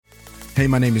Hey,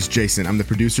 my name is Jason. I'm the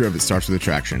producer of It Starts With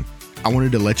Attraction. I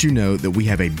wanted to let you know that we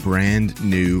have a brand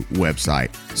new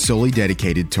website solely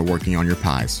dedicated to working on your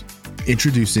pies.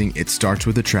 Introducing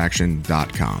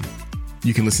itstartswithattraction.com.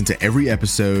 You can listen to every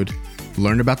episode,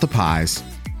 learn about the pies,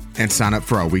 and sign up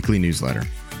for our weekly newsletter.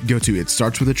 Go to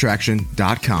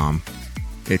itstartswithattraction.com.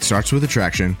 It starts with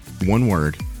attraction, one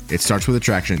word,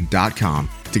 itstartswithattraction.com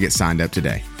to get signed up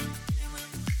today.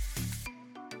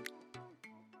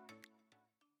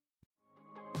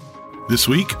 This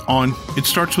week on It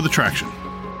Starts With Attraction.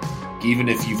 Even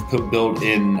if you've built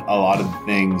in a lot of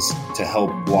things to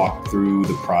help walk through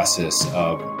the process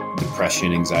of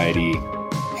depression, anxiety,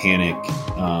 panic,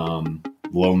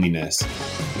 loneliness,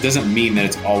 it doesn't mean that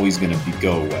it's always going to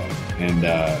go away. And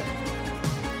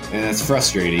that's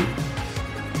frustrating.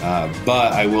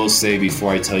 But I will say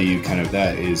before I tell you kind of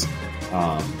that is,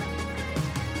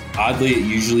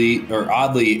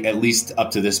 oddly, at least up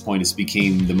to this point, it's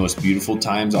became the most beautiful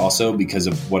times also because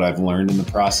of what I've learned in the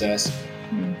process,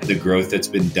 the growth that's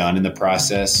been done in the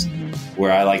process,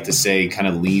 where I like to say kind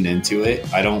of lean into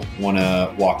it. I don't want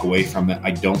to walk away from it.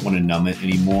 I don't want to numb it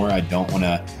anymore. I don't want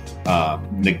to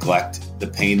neglect the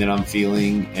pain that I'm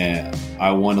feeling. And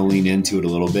I want to lean into it a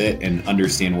little bit and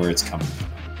understand where it's coming from.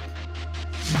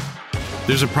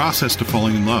 There's a process to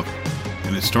falling in love,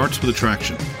 and it starts with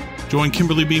attraction. Join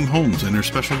Kimberly Beam Holmes and her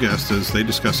special guests as they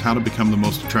discuss how to become the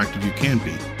most attractive you can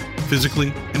be,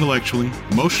 physically, intellectually,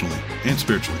 emotionally, and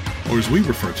spiritually, or as we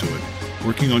refer to it,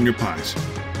 working on your pies.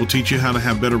 We'll teach you how to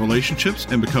have better relationships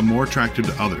and become more attractive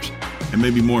to others, and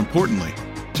maybe more importantly,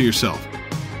 to yourself.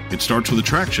 It starts with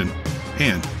attraction,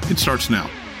 and it starts now.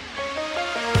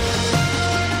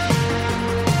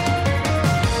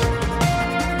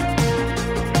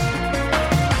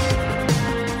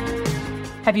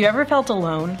 Have you ever felt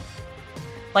alone?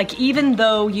 Like, even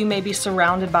though you may be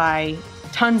surrounded by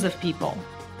tons of people,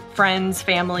 friends,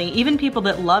 family, even people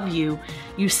that love you,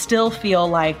 you still feel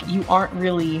like you aren't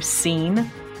really seen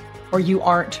or you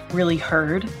aren't really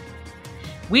heard.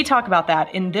 We talk about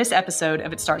that in this episode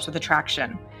of It Starts With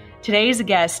Attraction. Today's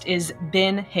guest is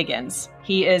Ben Higgins.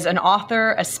 He is an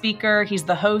author, a speaker. He's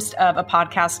the host of a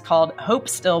podcast called Hope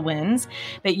Still Wins,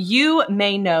 but you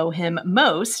may know him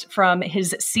most from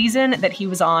his season that he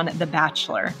was on The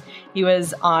Bachelor. He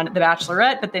was on The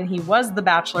Bachelorette, but then he was The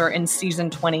Bachelor in season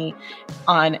 20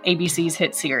 on ABC's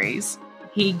hit series.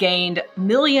 He gained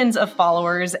millions of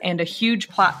followers and a huge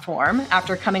platform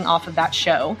after coming off of that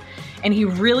show. And he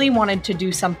really wanted to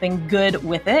do something good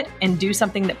with it and do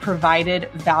something that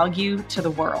provided value to the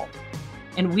world.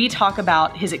 And we talk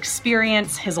about his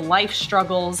experience, his life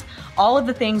struggles, all of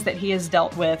the things that he has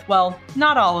dealt with. Well,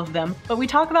 not all of them, but we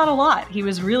talk about a lot. He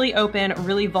was really open,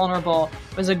 really vulnerable.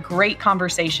 It was a great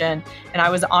conversation. And I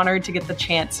was honored to get the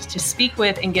chance to speak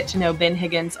with and get to know Ben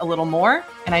Higgins a little more.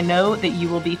 And I know that you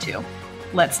will be too.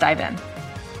 Let's dive in.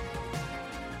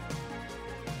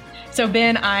 So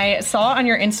Ben, I saw on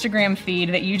your Instagram feed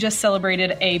that you just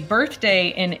celebrated a birthday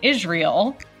in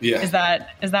Israel. Yeah. Is that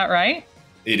right?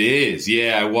 It is.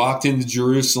 Yeah. I walked into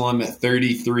Jerusalem at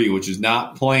 33, which is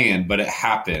not planned, but it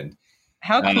happened.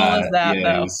 How cool is that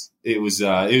though? It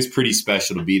was pretty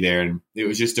special to be there. And it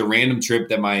was just a random trip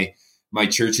that my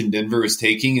church in Denver was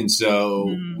taking. And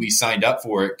so we signed up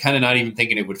for it, kind of not even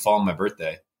thinking it would fall on my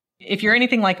birthday. If you're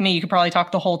anything like me, you could probably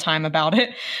talk the whole time about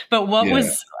it. But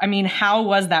how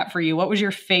was that for you? What was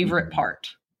your favorite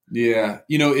part? Yeah.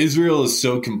 Israel is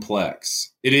so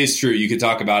complex. It is true. You could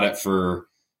talk about it for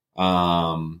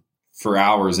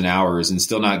hours and hours and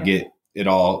still not get it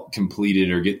all completed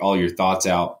or get all your thoughts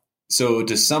out. So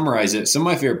to summarize it, some of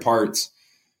my favorite parts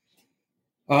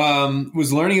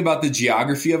was learning about the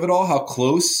geography of it all, how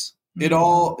close it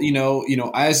all,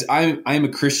 as I'm a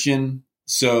Christian.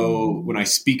 So when I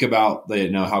speak about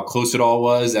how close it all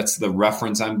was, that's the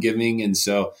reference I'm giving. And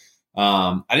so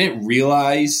I didn't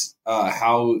realize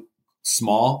how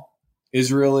small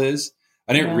Israel is.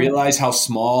 I didn't realize how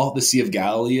small the Sea of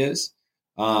Galilee is.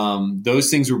 Those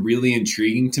things were really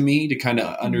intriguing to me to kind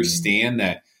of understand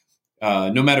that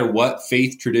no matter what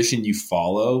faith tradition you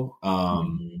follow,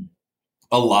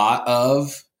 a lot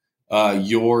of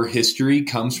your history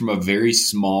comes from a very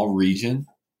small region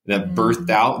that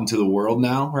birthed out into the world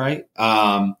now, right?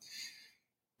 My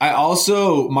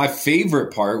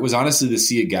favorite part was honestly the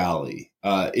Sea of Galilee.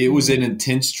 It was an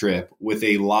intense trip with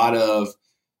a lot of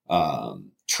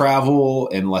travel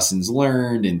and lessons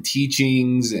learned and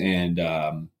teachings. And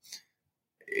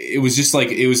it was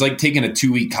like taking a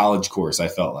 2-week college course, I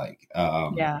felt like.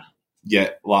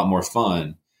 Yet a lot more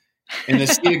fun. And the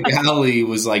Sea of Galilee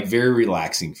was like very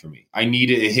relaxing for me. I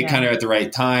needed it hit kind of at the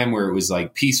right time where it was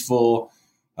like peaceful.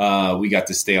 We got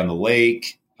to stay on the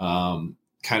lake.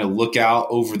 kind of look out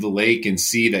over the lake and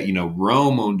see that,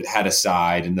 Rome had a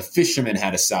side, and the fishermen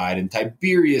had a side, and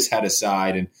Tiberius had a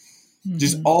side, and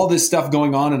just all this stuff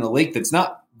going on in a lake that's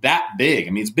not that big.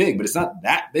 I mean, it's big, but it's not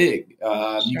that big.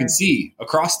 You can see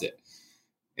across it.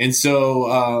 And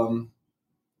so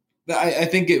I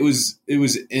think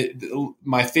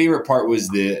my favorite part was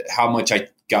how much I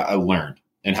learned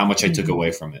and how much I took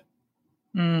away from it.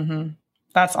 Mm-hmm.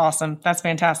 That's awesome. That's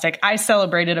fantastic. I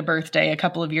celebrated a birthday a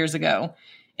couple of years ago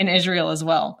in Israel as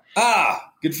well.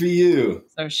 Good for you.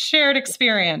 So shared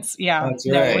experience. Yeah. That's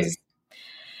right. It was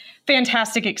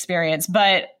fantastic experience,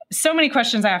 but so many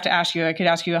questions I have to ask you. I could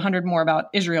ask you 100 more about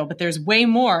Israel, but there's way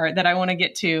more that I want to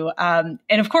get to. And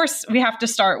of course, we have to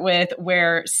start with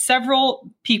where several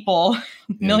people,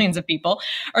 millions of people,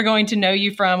 are going to know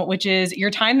you from, which is your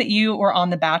time that you were on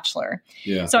The Bachelor.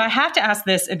 Yeah. So I have to ask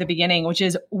this at the beginning, which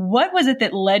is, what was it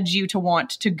that led you to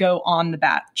want to go on The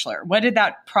Bachelor? What did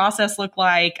that process look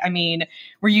like? I mean,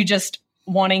 were you just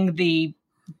wanting the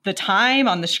time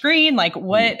on the screen? Like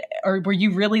what, or were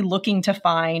you really looking to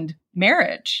find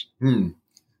marriage?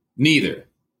 Neither.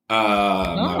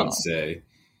 I would say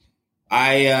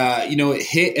it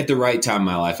hit at the right time in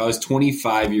my life. I was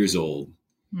 25 years old.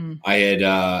 I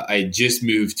had just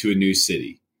moved to a new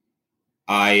city.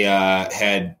 I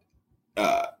had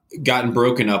gotten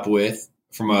broken up with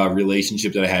from a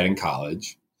relationship that I had in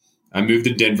college. I moved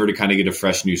to Denver to kind of get a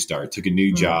fresh new start, took a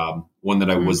new job, one that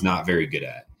I was not very good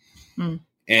at.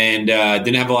 And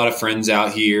didn't have a lot of friends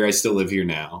out here. I still live here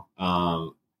now.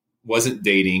 Wasn't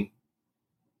dating.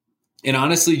 And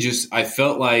honestly, I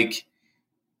felt like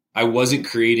I wasn't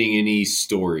creating any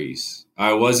stories.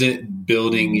 I wasn't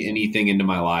building anything into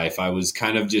my life. I was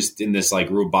kind of just in this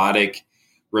like robotic,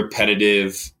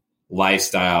 repetitive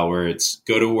lifestyle where it's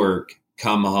go to work,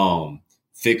 come home,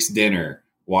 fix dinner,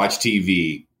 watch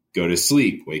TV, go to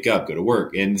sleep, wake up, go to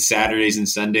work. And Saturdays and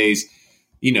Sundays,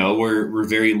 were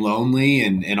very lonely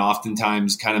and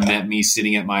oftentimes kind of meant me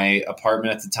sitting at my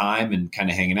apartment at the time and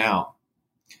kind of hanging out.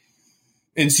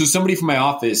 And so somebody from my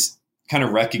office kind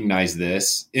of recognized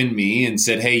this in me and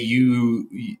said, hey, you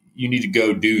need to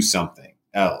go do something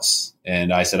else.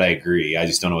 And I said, I agree. I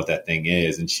just don't know what that thing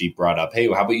is. And she brought up, hey,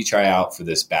 well, how about you try out for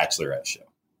this Bachelorette show?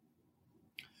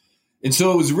 And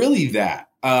so it was really that.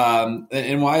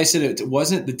 And why I said it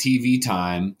wasn't the TV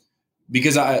time,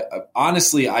 because I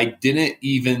honestly didn't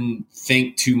even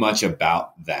think too much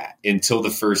about that until the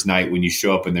first night when you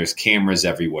show up and there's cameras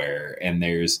everywhere and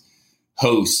there's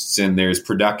hosts and there's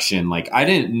production. Like I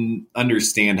didn't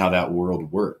understand how that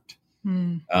world worked.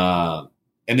 And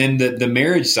then the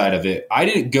marriage side of it, I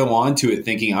didn't go on to it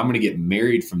thinking I'm going to get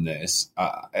married from this.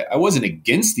 I wasn't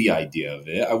against the idea of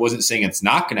it. I wasn't saying it's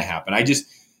not going to happen. I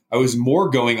was more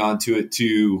going on to it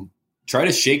to try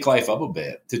to shake life up a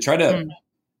bit, to try to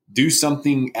do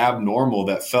something abnormal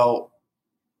that felt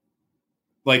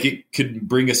like it could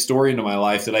bring a story into my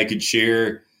life that I could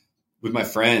share with my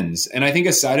friends. And I think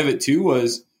a side of it too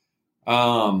was,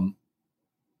 I'm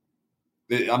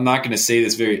not going to say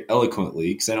this very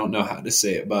eloquently because I don't know how to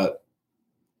say it, but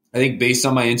I think based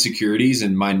on my insecurities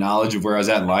and my knowledge of where I was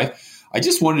at in life, I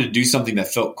just wanted to do something that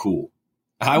felt cool.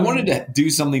 I wanted to do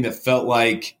something that felt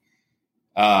like,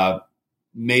 that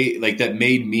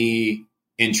made me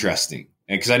interesting.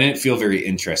 Because I didn't feel very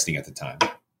interesting at the time.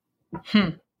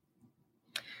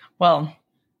 Well,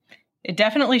 it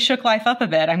definitely shook life up a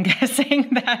bit. I'm guessing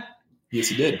that. Yes,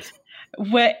 it did.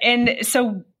 And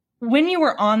so when you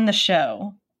were on the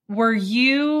show, were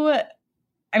you,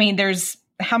 there's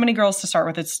how many girls to start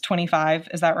with? It's 25.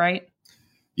 Is that right?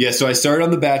 Yeah. So I started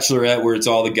on The Bachelorette where it's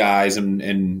all the guys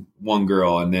and one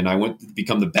girl. And then I went to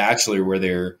become The Bachelor where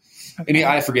they're, okay.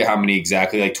 I forget how many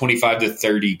exactly, like 25 to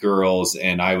 30 girls.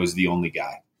 And I was the only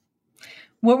guy.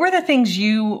 What were the things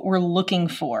you were looking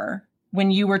for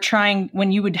when you would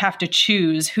have to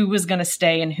choose who was going to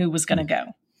stay and who was going to go?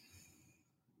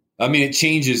 It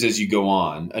changes as you go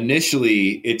on. Initially,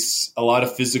 it's a lot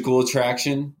of physical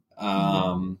attraction.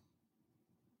 A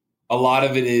lot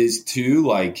of it is too,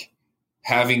 like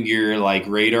having your like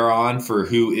radar on for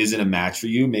who isn't a match for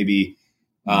you. Maybe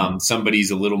somebody's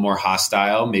a little more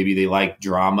hostile. Maybe they like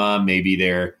drama. Maybe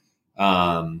they're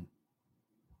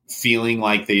feeling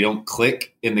like they don't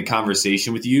click in the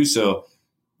conversation with you. So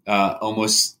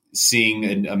almost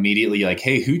seeing immediately like,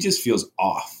 hey, who just feels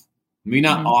off? Maybe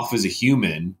not off as a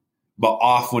human, but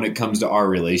off when it comes to our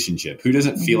relationship. Who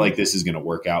doesn't feel like this is going to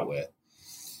work out with?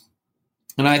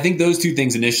 And I think those two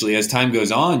things initially, as time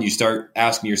goes on, you start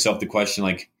asking yourself the question,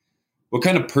 like, what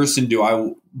kind of person do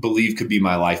I believe could be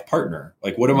my life partner?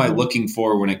 Like, what am I looking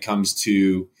for when it comes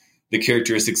to the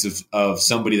characteristics of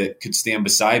somebody that could stand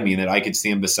beside me and that I could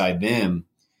stand beside them?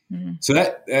 So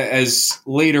that, as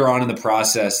later on in the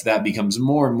process, that becomes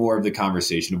more and more of the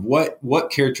conversation of what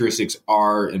characteristics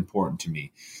are important to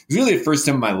me. It was really the first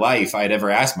time in my life I had ever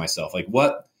asked myself, like,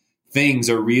 what things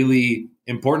are really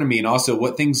important to me, and also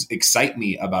what things excite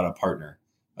me about a partner.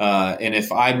 And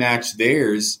if I match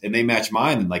theirs and they match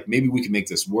mine, then like maybe we can make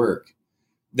this work.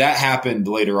 That happened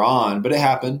later on, but it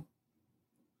happened.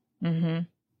 Mm-hmm.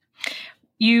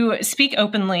 You speak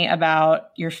openly about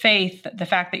your faith, the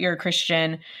fact that you're a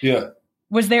Christian. Yeah.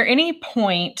 Was there any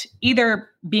point, either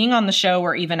being on the show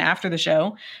or even after the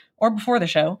show or before the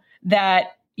show,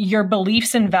 that your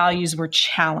beliefs and values were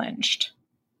challenged?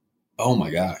 Oh my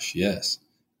gosh, yes.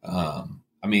 I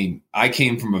mean, I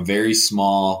came from a very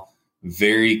small,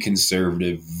 very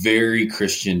conservative, very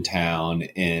Christian town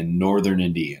in northern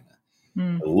Indiana.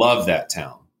 I love that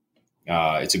town.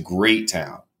 It's a great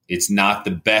town. It's not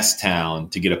the best town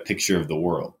to get a picture of the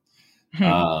world.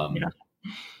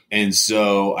 And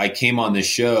so I came on this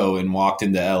show and walked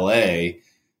into LA,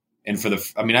 and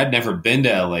I'd never been to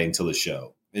LA until the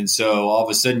show. And so all of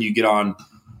a sudden you get on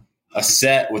a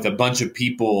set with a bunch of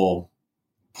people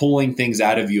pulling things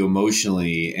out of you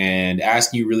emotionally and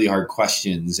asking you really hard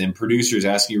questions, and producers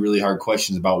asking you really hard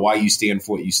questions about why you stand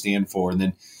for what you stand for. And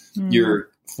then your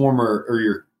former or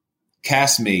your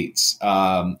castmates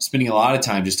spending a lot of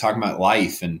time just talking about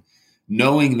life, and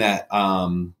knowing that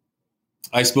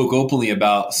I spoke openly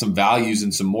about some values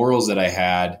and some morals that I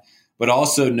had, but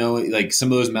also knowing like some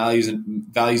of those values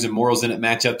and morals didn't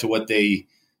match up to what they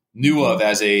knew of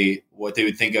as what they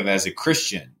would think of as a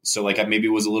Christian. So like I maybe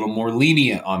was a little more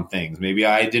lenient on things. Maybe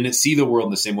I didn't see the world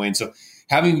in the same way. And so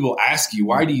having people ask you,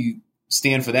 why do you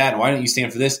stand for that? And why don't you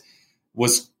stand for this,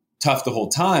 was tough the whole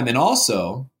time. And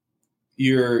also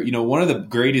one of the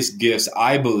greatest gifts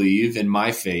I believe in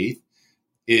my faith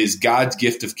is God's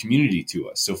gift of community to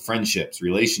us. So friendships,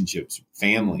 relationships,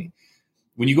 family.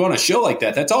 When you go on a show like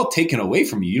that, that's all taken away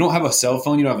from you. You don't have a cell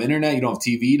phone, you don't have internet, you don't have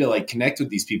TV to like connect with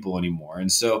these people anymore.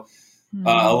 And so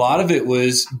a lot of it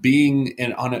was being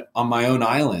on my own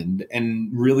island and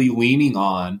really leaning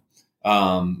on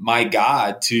my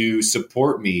God to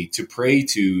support me, to pray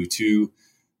to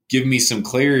give me some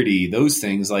clarity, those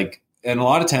things. Like, and a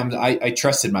lot of times I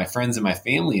trusted my friends and my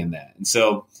family in that. And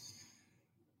so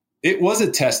it was a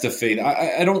test of faith.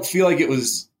 I don't feel like it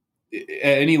was at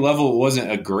any level, it wasn't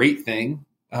a great thing.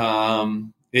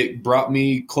 It brought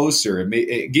me closer.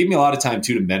 It gave me a lot of time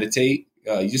too to meditate.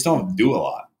 You just don't do a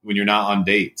lot when you're not on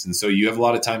dates. And so you have a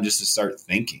lot of time just to start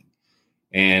thinking.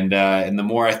 And the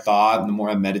more I thought and the more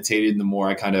I meditated and the more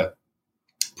I kind of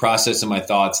processed in my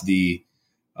thoughts, the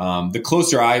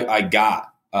closer I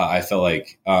got, I felt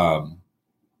like,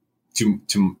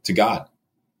 to God.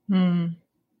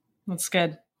 That's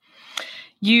good.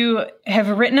 You have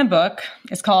written a book.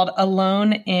 It's called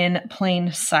Alone in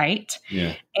Plain Sight.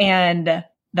 Yeah. And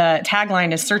the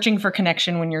tagline is searching for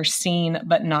connection when you're seen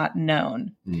but not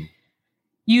known.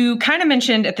 You kind of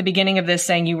mentioned at the beginning of this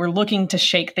saying you were looking to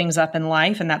shake things up in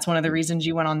life, and that's one of the reasons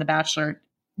you went on The Bachelor.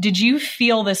 Did you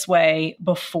feel this way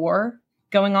before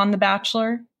going on The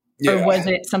Bachelor? Yeah. Or was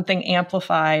it something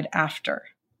amplified after?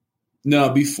 No,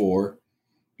 before.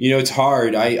 It's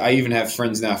hard. I even have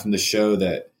friends now from the show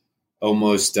that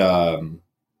almost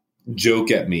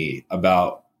joke at me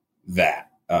about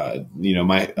that. I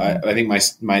think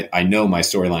I know my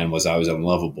storyline was I was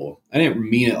unlovable. I didn't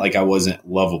mean it like I wasn't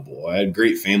lovable. I had a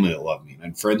great family that loved me. I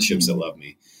had friendships that loved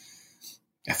me.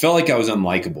 I felt like I was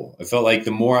unlikable. I felt like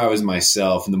the more I was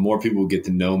myself and the more people would get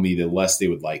to know me, the less they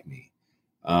would like me.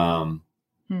 And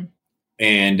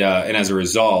as a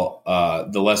result,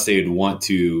 the less they would want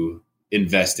to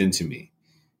invest into me.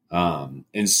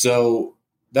 And so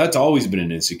that's always been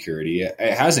an insecurity. It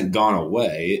hasn't gone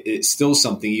away. It's still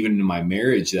something even in my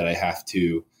marriage that I have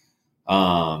to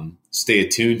stay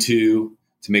attuned to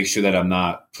make sure that I'm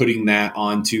not putting that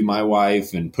onto my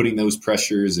wife and putting those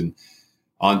pressures and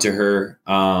onto her.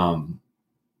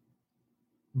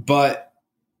 But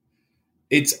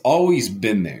it's always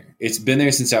been there. It's been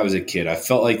there since I was a kid. I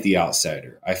felt like the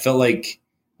outsider. I felt like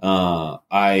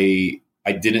I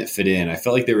didn't fit in. I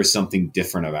felt like there was something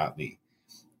different about me.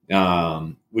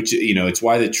 Which, it's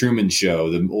why the Truman Show,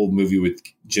 the old movie with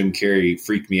Jim Carrey,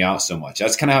 freaked me out so much.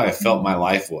 That's kind of how I felt my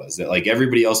life was, that like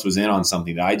everybody else was in on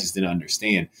something that I just didn't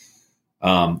understand.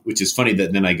 Which is funny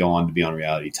that then I go on to be on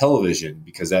reality television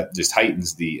because that just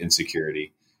heightens the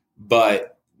insecurity.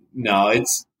 But no,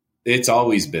 it's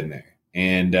always been there.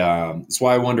 And that's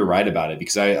why I wanted to write about it,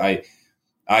 because I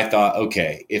thought,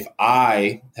 okay, if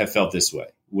I have felt this way,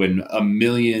 when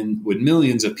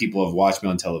millions of people have watched me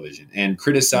on television and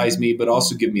criticized me, but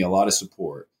also give me a lot of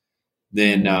support,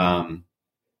 then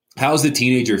how's the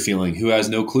teenager feeling who has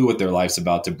no clue what their life's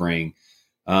about to bring,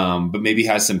 but maybe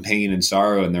has some pain and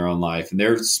sorrow in their own life, and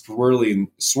they're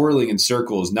swirling in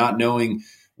circles, not knowing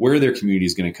where their community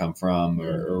is going to come from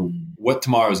or what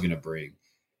tomorrow is going to bring.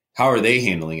 How are they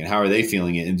handling it? How are they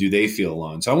feeling it? And do they feel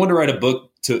alone? So I want to write a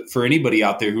book for anybody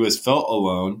out there who has felt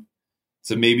alone,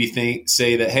 to maybe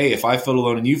say that, hey, if I felt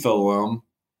alone and you felt alone,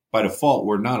 by default,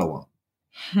 we're not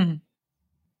alone.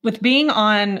 With being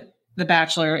on The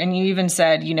Bachelor, and you even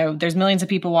said, there's millions of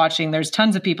people watching, there's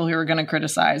tons of people who are going to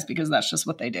criticize because that's just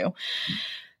what they do.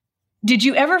 Did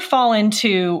you ever fall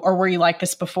into, or were you like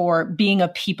this before, being a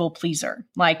people pleaser,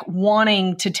 like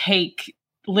wanting to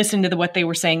listen to what they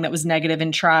were saying that was negative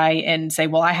and try and say,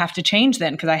 well, I have to change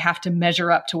then because I have to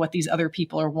measure up to what these other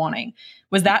people are wanting?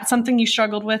 Was that something you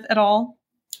struggled with at all?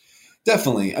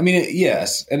 Definitely. I mean,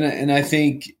 yes. And I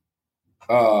think,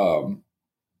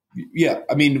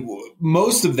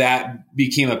 most of that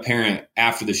became apparent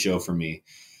after the show for me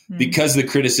because the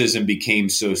criticism became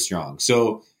so strong.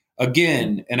 So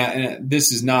again, and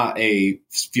this is not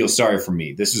feel sorry for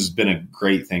me. This has been a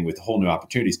great thing with whole new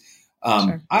opportunities.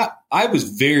 Sure. I was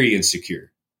very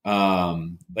insecure,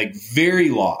 like very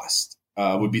lost,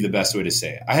 would be the best way to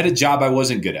say it. I had a job I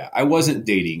wasn't good at. I wasn't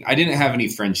dating. I didn't have any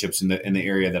friendships in the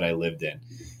area that I lived in.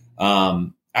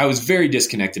 I was very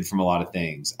disconnected from a lot of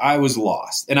things. I was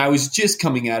lost, and I was just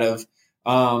coming out of,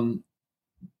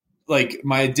 like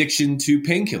my addiction to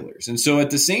painkillers. And so at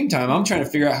the same time, I'm trying to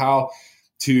figure out how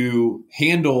to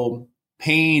handle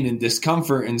pain and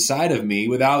discomfort inside of me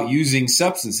without using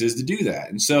substances to do that.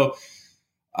 And so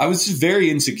I was just very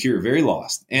insecure, very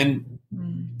lost. And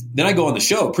then I go on the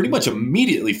show pretty much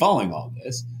immediately following all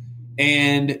this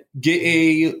and get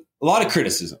a lot of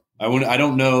criticism. I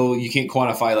don't know, you can't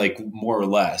quantify like more or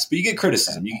less, but you get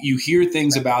criticism. You hear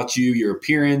things about you, your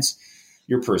appearance,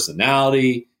 your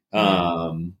personality,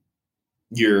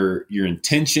 your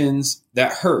intentions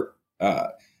that hurt.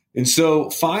 And so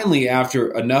finally,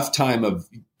 after enough time of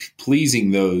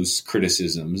pleasing those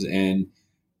criticisms and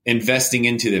investing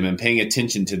into them and paying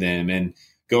attention to them and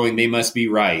going, they must be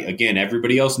right. Again,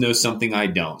 everybody else knows something I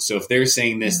don't. So if they're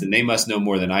saying this, then they must know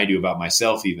more than I do about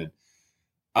myself even.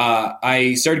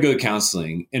 I started to go to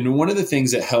counseling. And one of the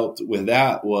things that helped with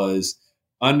that was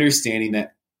understanding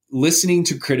that listening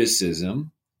to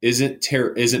criticism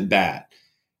isn't bad.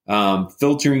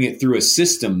 Filtering it through a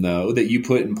system, though, that you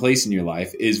put in place in your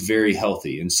life is very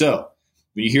healthy. And so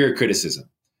when you hear a criticism,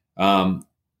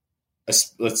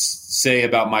 let's say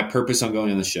about my purpose on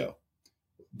going on the show.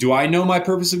 Do I know my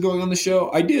purpose of going on the show?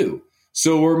 I do.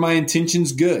 So were my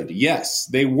intentions good? Yes,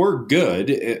 they were good.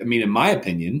 I mean, in my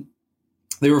opinion,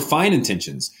 they were fine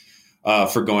intentions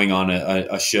for going on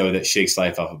a show that shakes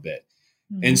life up a bit.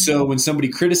 Mm-hmm. And so when somebody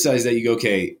criticized that, you go,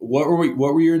 okay, what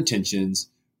were your intentions?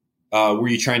 Were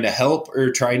you trying to help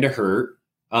or trying to hurt?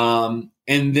 And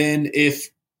then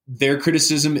if their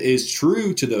criticism is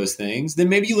true to those things, then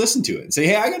maybe you listen to it and say,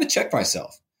 hey, I got to check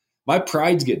myself. My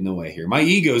pride's getting in the way here. My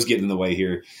ego's getting in the way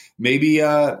here. Maybe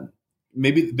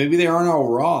they aren't all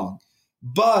wrong.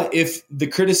 But if the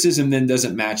criticism then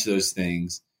doesn't match those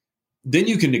things, then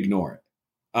you can ignore it.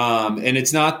 And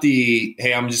it's not the,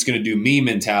 hey, I'm just going to do me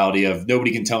mentality of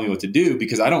nobody can tell me what to do,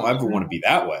 because I don't ever want to be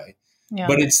that way. Yeah.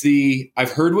 But it's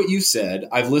I've heard what you said.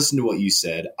 I've listened to what you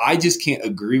said. I just can't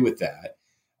agree with that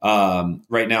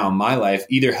right now in my life.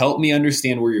 Either help me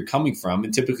understand where you're coming from.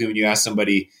 And typically when you ask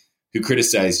somebody who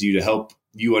criticized you to help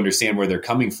you understand where they're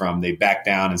coming from, they back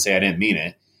down and say, I didn't mean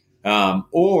it.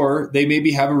 Or they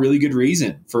maybe have a really good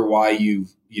reason for why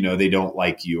they don't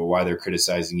like you or why they're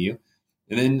criticizing you.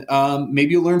 And then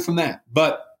maybe you'll learn from that.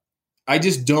 But I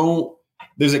just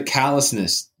there's a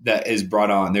callousness that is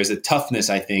brought on. There's a toughness,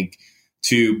 I think,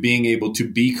 to being able to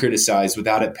be criticized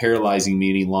without it paralyzing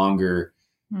me any longer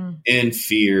in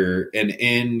fear and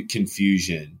in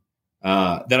confusion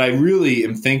that I really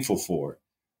am thankful for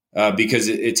because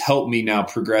it's helped me now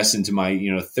progress into my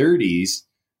 30s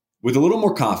with a little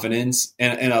more confidence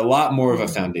and a lot more of a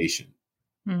foundation.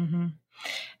 Mm-hmm.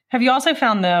 Have you also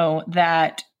found, though,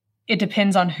 that it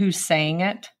depends on who's saying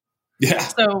it? Yeah.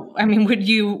 So, I mean, would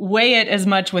you weigh it as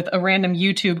much with a random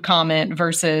YouTube comment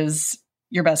versus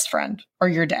your best friend or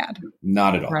your dad?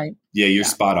 Not at all. Right. Yeah, you're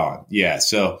spot on. Yeah.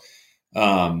 So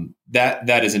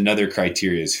that is another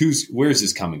criteria is where is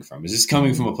this coming from? Is this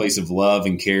coming from a place of love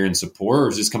and care and support, or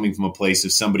is this coming from a place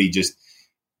of somebody just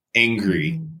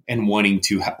angry and wanting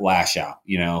to lash out?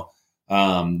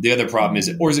 The other problem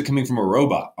is, or is it coming from a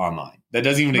robot online that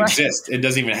doesn't even exist? It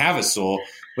doesn't even have a soul,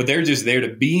 but they're just there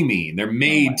to be mean. They're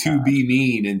made to be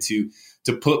mean and to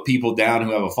put people down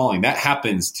who have a following. That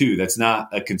happens too. That's not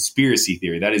a conspiracy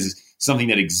theory. That is something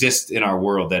that exists in our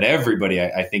world that everybody,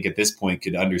 I think at this point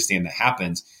could understand that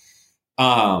happens.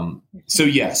 So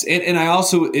yes. And I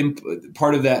also,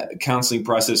 part of that counseling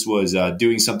process was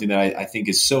doing something that I think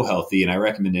is so healthy. And I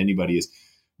recommend to anybody is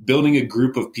building a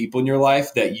group of people in your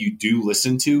life that you do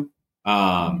listen to,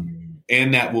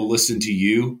 and that will listen to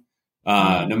you,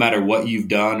 no matter what you've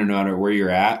done or no matter where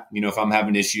you're at. You know, if I'm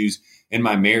having issues in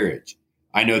my marriage,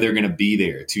 I know they're going to be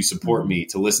there to support me,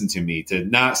 to listen to me, to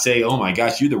not say, oh my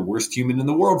gosh, you're the worst human in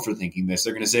the world for thinking this.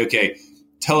 They're going to say, okay,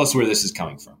 tell us where this is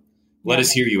coming from. Let us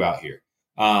hear you out here.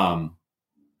 And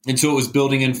so it was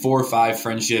building in 4 or 5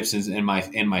 friendships and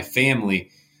my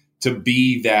family to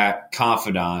be that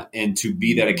confidant and to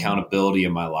be that accountability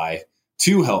in my life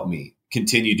to help me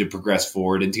continue to progress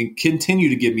forward and to continue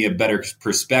to give me a better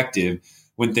perspective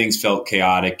when things felt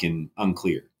chaotic and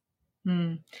unclear.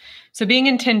 So being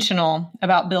intentional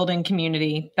about building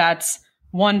community, that's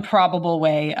one probable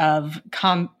way of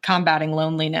combating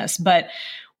loneliness. But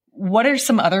what are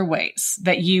some other ways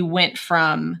that you went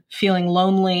from feeling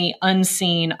lonely,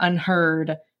 unseen,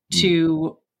 unheard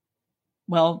to,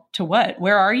 to what?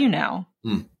 Where are you now?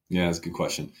 Yeah, that's a good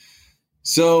question.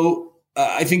 So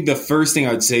I think the first thing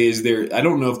I would say is I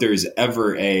don't know if there's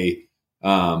ever a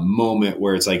moment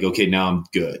where it's like, okay, now I'm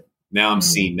good. Now I'm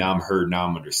seen. Now I'm heard. Now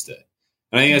I'm understood.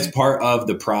 And I think that's part of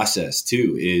the process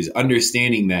too, is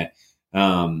understanding that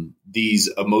these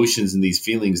emotions and these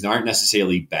feelings aren't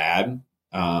necessarily bad.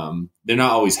 They're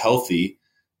not always healthy,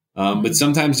 but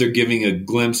sometimes they're giving a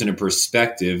glimpse and a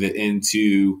perspective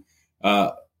into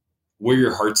where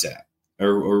your heart's at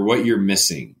or what you're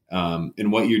missing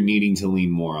and what you're needing to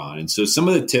lean more on. And so some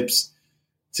of the tips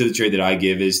to the trade that I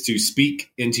give is to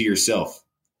speak into yourself,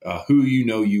 who you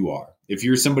know you are. If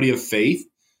you're somebody of faith,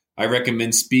 I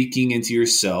recommend speaking into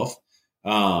yourself,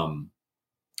 who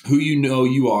you know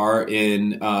you are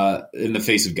in the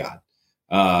face of God.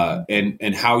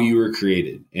 And how you were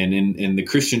created. And in the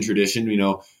Christian tradition, you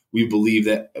know, we believe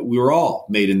that we were all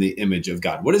made in the image of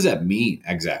God. What does that mean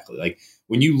exactly? Like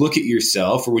when you look at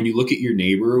yourself or when you look at your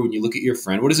neighbor, or when you look at your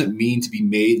friend, what does it mean to be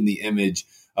made in the image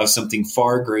of something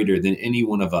far greater than any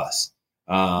one of us?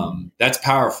 That's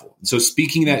powerful. So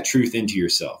speaking that truth into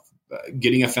yourself,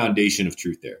 getting a foundation of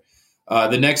truth there.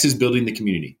 The next is building the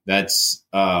community. That's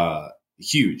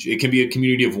huge. It can be a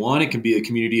community of 1. It can be a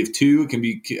community of 2. It can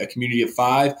be a community of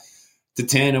 5 to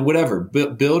 10 and whatever.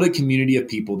 Build a community of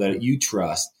people that you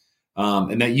trust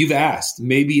and that you've asked,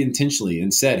 maybe intentionally,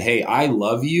 and said, hey, I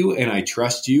love you and I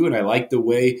trust you and I like the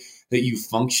way that you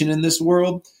function in this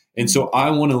world. And so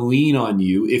I want to lean on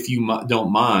you, if you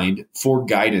don't mind, for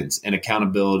guidance and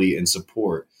accountability and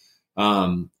support.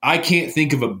 I can't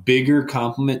think of a bigger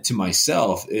compliment to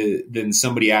myself than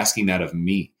somebody asking that of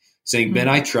me. Saying, Ben,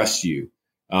 I trust you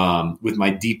with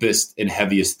my deepest and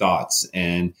heaviest thoughts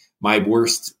and my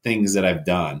worst things that I've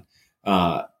done.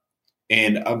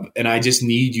 And I just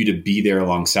need you to be there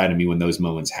alongside of me when those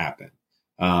moments happen,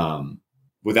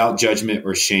 without judgment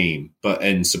or shame, but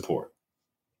in support.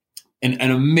 And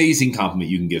an amazing compliment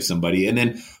you can give somebody. And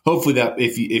then hopefully that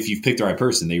if you've picked the right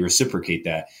person, they reciprocate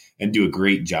that and do a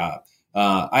great job.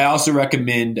 I also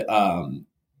recommend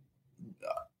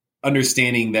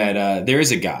understanding that there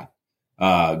is a God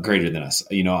greater than us.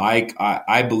 You know,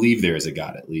 I believe there is a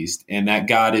God, at least, and that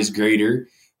God is greater,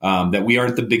 that we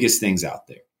aren't the biggest things out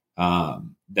there,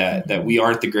 that we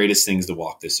aren't the greatest things to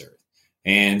walk this earth.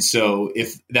 And so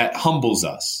if that humbles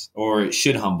us, or it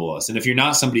should humble us, and if you're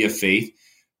not somebody of faith,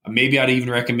 maybe I'd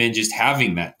even recommend just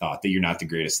having that thought that you're not the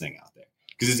greatest thing out there.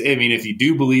 Because if you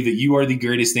do believe that you are the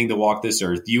greatest thing to walk this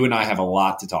earth, you and I have a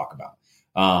lot to talk about.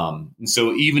 And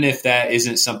so even if that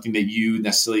isn't something that you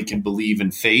necessarily can believe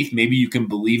in faith, maybe you can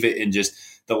believe it in just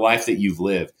the life that you've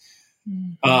lived.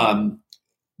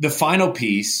 The final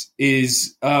piece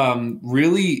is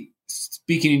really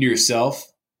speaking into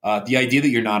yourself, the idea that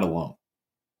you're not alone.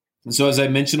 And so as I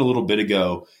mentioned a little bit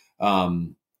ago,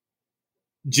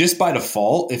 just by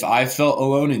default, if I felt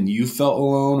alone and you felt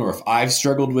alone, or if I've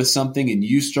struggled with something and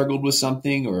you struggled with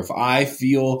something, or if I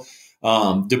feel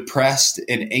depressed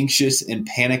and anxious and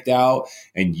panicked out,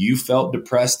 and you felt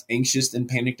depressed, anxious, and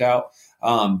panicked out,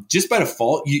 just by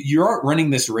default, you aren't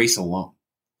running this race alone.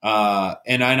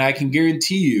 And I can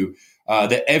guarantee you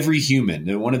that every human,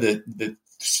 and one of the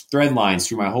thread lines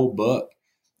through my whole book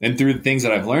and through the things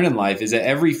that I've learned in life, is that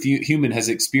every human has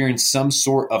experienced some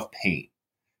sort of pain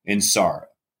and sorrow.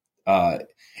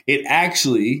 It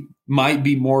actually might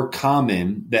be more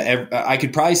common that I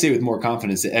could probably say with more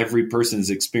confidence that every person has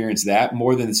experienced that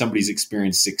more than somebody's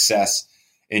experienced success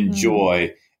and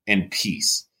joy and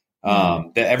peace.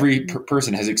 That every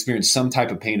person has experienced some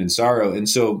type of pain and sorrow. And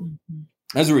so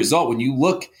As a result, when you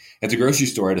look at the grocery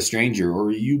store at a stranger,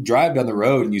 or you drive down the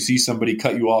road and you see somebody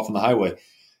cut you off on the highway,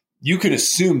 you can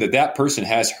assume that that person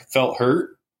has felt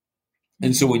hurt.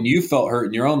 And so when you felt hurt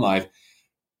in your own life,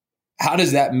 how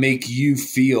does that make you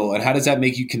feel? And how does that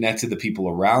make you connect to the people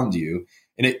around you?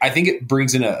 And I think it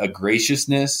brings in a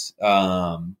graciousness,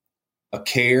 a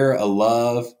care, a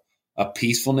love, a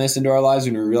peacefulness into our lives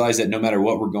when we realize that no matter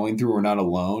what we're going through, we're not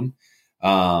alone,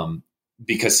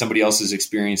 because somebody else has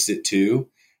experienced it too.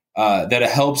 That it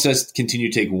helps us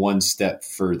continue to take one step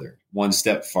farther,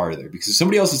 because if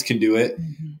somebody else can do it,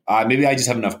 maybe I just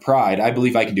have enough pride. I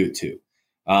believe I can do it too.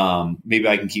 Maybe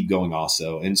I can keep going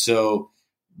also. And so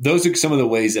those are some of the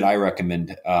ways that I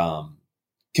recommend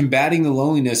combating the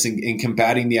loneliness and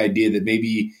combating the idea that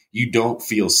maybe you don't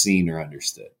feel seen or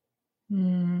understood.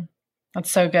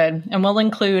 That's so good. And we'll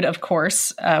include, of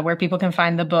course, where people can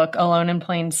find the book Alone in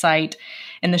Plain Sight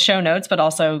in the show notes, but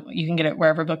also you can get it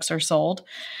wherever books are sold.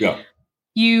 Yeah.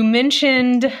 You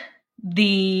mentioned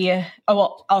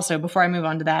also before I move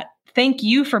on to that, thank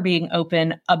you for being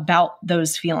open about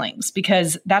those feelings,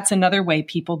 because that's another way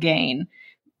people gain.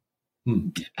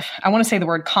 I want to say the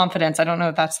word confidence. I don't know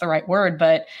if that's the right word,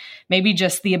 but maybe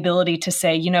just the ability to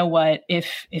say, you know what,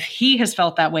 if he has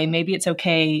felt that way, maybe it's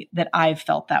okay that I've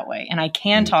felt that way and I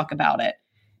can talk about it.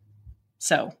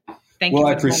 So thank you. Well,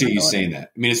 I appreciate you saying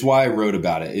that. I mean, it's why I wrote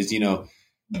about it is,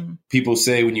 people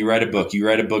say when you write a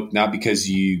book not because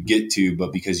you get to,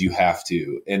 but because you have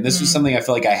to. And this was something I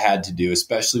feel like I had to do,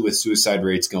 especially with suicide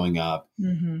rates going up,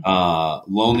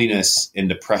 loneliness and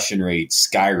depression rates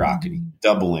skyrocketing,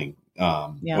 doubling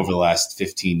over the last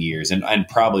 15 years, and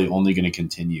probably only going to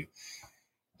continue.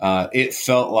 It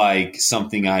felt like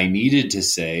something I needed to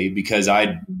say because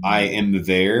I am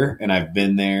there and I've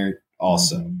been there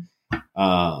also.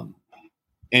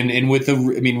 And with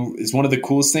it's one of the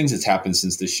coolest things that's happened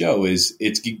since the show is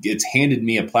it's handed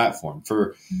me a platform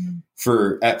for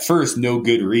at first no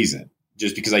good reason,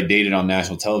 just because I dated on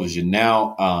national television.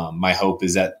 Now, my hope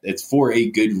is that it's for a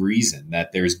good reason,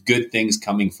 that there's good things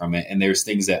coming from it. And there's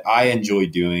things that I enjoy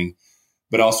doing,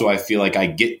 but also I feel like I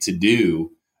get to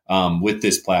do with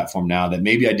this platform now that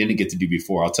maybe I didn't get to do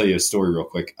before. I'll tell you a story real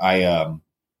quick. I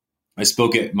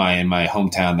spoke in my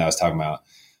hometown that I was talking about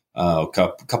a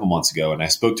couple months ago. And I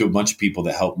spoke to a bunch of people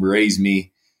that helped raise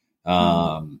me,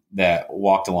 that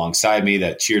walked alongside me,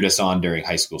 that cheered us on during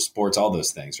high school sports, all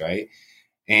those things. Right.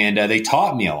 And they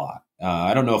taught me a lot.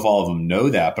 I don't know if all of them know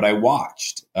that, but I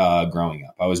watched growing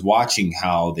up. I was watching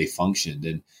how they functioned.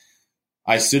 And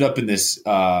I stood up in this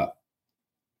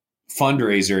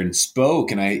fundraiser and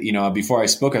spoke. And before I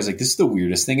spoke, I was like, this is the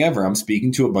weirdest thing ever. I'm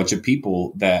speaking to a bunch of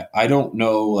people that I don't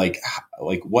know, like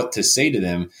what to say to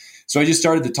them. So I just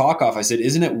started to talk off. I said,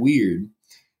 isn't it weird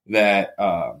that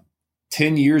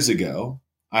 10 years ago,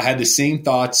 I had the same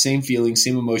thoughts, same feelings,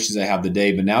 same emotions I have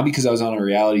today. But now because I was on a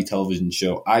reality television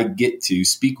show, I get to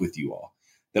speak with you all,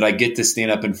 that I get to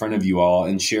stand up in front of you all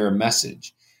and share a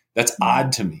message. That's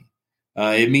odd to me.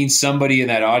 It means somebody in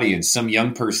that audience, some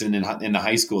young person in the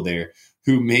high school there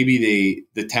who maybe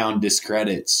the town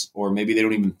discredits or maybe they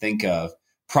don't even think of,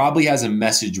 probably has a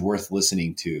message worth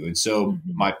listening to. And so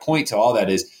my point to all that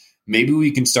is maybe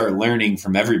we can start learning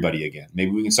from everybody again.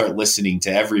 Maybe we can start listening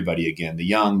to everybody again, the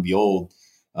young, the old,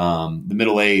 the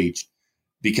middle-aged,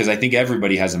 because I think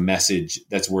everybody has a message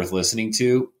that's worth listening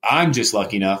to. I'm just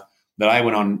lucky enough that I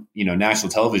went on,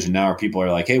 national television now where people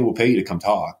are like, hey, we'll pay you to come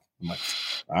talk. I'm like,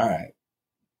 all right.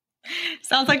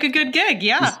 Sounds like a good gig.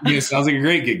 Yeah. It sounds like a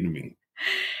great gig to me.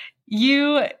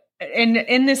 You,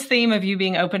 in this theme of you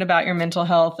being open about your mental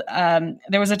health,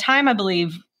 there was a time, I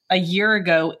believe a year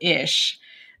ago-ish,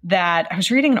 that I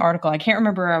was reading an article. I can't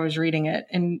remember where I was reading it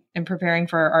in preparing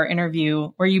for our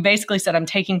interview, where you basically said, I'm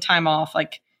taking time off.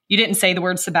 Like, you didn't say the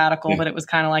word sabbatical, but it was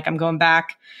kind of like, I'm going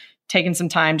back, taking some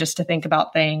time just to think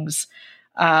about things.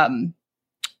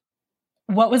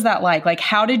 What was that like? Like,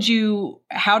 how did you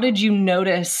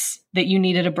notice that you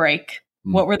needed a break?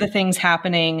 What were the things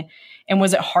happening? And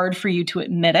was it hard for you to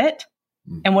admit it?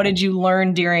 And what did you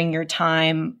learn during your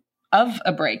time of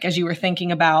a break as you were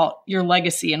thinking about your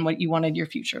legacy and what you wanted your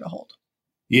future to hold?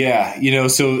 Yeah.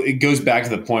 So it goes back to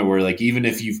the point where, like, even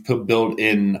if you've built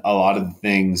in a lot of the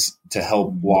things to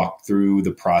help walk through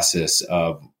the process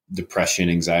of depression,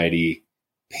 anxiety,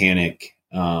 panic,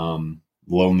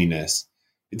 loneliness,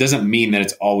 it doesn't mean that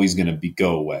it's always going to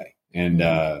go away. And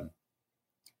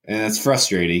that's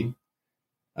frustrating.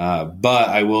 But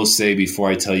I will say before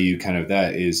I tell you kind of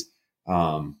that is,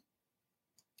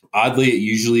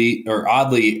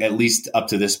 oddly, at least up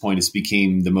to this point, it's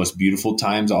became the most beautiful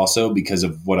times also because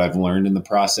of what I've learned in the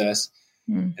process.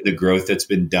 and the growth that's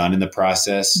been done in the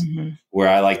process, where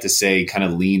I like to say, kind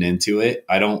of lean into it.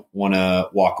 I don't want to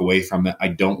walk away from it. I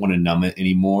don't want to numb it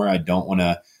anymore. I don't want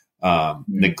to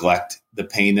neglect the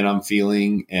pain that I'm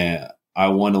feeling. And I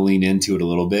want to lean into it a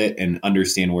little bit and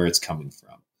understand where it's coming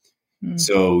from.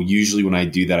 So usually when I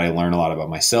do that, I learn a lot about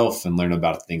myself and learn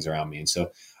about things around me. And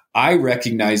so I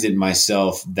recognized it in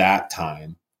myself that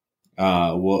time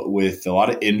with a lot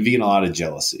of envy and a lot of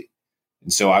jealousy.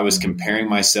 And so I was comparing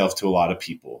myself to a lot of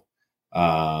people,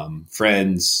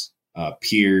 friends,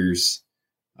 peers,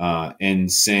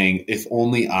 and saying, if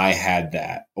only I had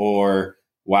that, or,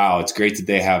 wow, it's great that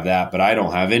they have that, but I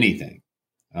don't have anything.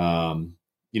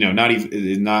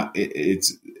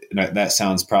 That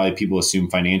sounds probably people assume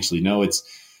financially. No, it's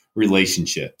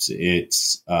relationships.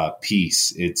 It's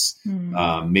peace. It's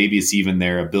maybe it's even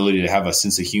their ability to have a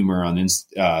sense of humor on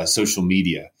social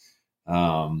media.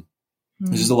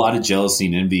 There's just a lot of jealousy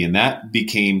and envy, and that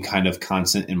became kind of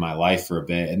constant in my life for a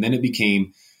bit. And then it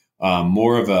became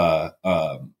more of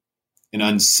an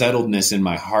unsettledness in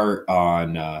my heart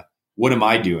on what am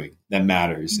I doing that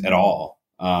matters at all?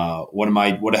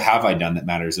 What have I done that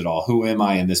matters at all? Who am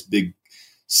I in this big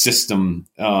system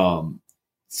to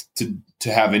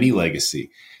have any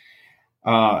legacy?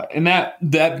 And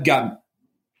that got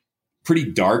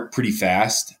pretty dark pretty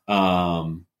fast.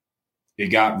 It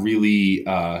got really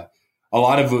a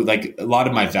lot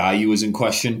of my value was in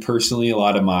question personally. A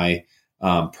lot of my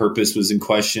purpose was in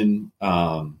question.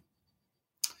 And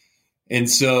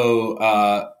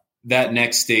so that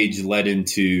next stage led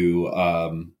into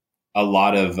a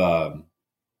lot of,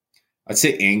 I'd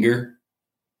say, anger.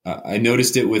 I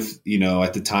noticed it with,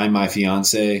 at the time, my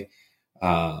fiance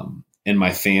and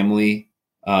my family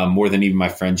more than even my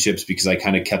friendships, because I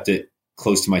kind of kept it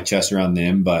close to my chest around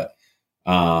them. But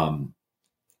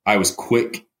I was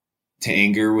quick to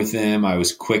anger with them. I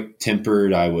was quick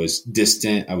tempered. I was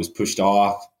distant. I was pushed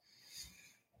off.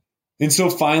 And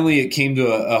so finally it came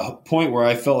to a point where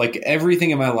I felt like everything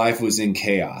in my life was in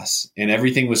chaos and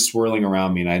everything was swirling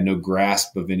around me and I had no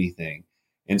grasp of anything.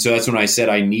 And so that's when I said,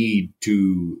 I need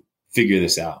to figure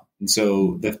this out. And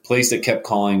so the place that kept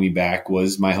calling me back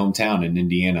was my hometown in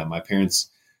Indiana. My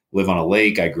parents live on a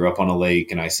lake. I grew up on a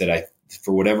lake. And I said,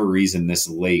 for whatever reason, this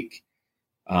lake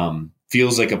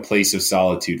feels like a place of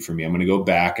solitude for me. I'm going to go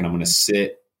back and I'm going to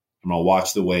sit. I'm going to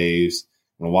watch the waves.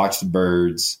 I'm going to watch the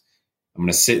birds. I'm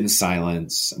going to sit in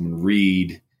silence. I'm going to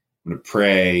read. I'm going to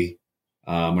pray.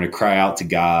 I'm going to cry out to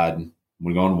God. I'm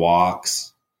going to go on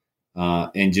walks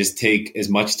and just take as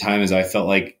much time as I felt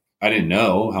like I didn't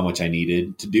know how much I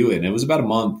needed to do it. And it was about a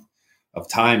month of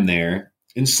time there.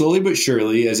 And slowly but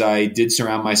surely, as I did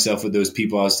surround myself with those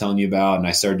people I was telling you about, and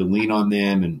I started to lean on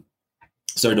them and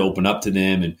started to open up to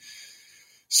them and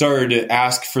started to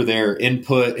ask for their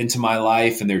input into my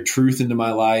life and their truth into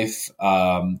my life.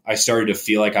 I started to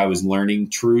feel like I was learning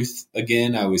truth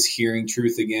again. I was hearing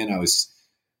truth again. I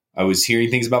was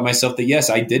hearing things about myself that, yes,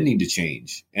 I did need to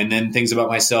change. And then things about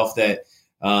myself that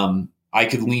I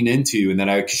could lean into and that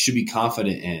I should be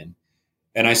confident in.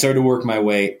 And I started to work my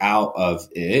way out of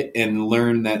it and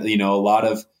learn that, a lot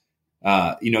of,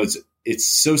 it's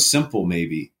so simple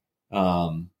maybe.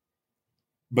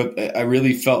 But I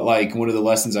really felt like one of the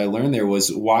lessons I learned there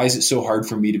was, why is it so hard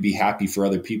for me to be happy for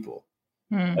other people?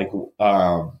 Like,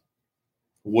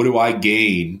 what do I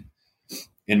gain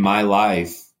in my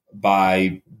life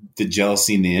by the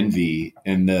jealousy and the envy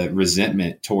and the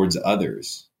resentment towards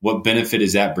others? What benefit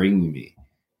is that bringing me?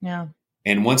 Yeah.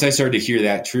 And once I started to hear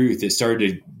that truth, it started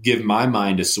to give my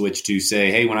mind a switch to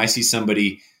say, hey, when I see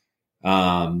somebody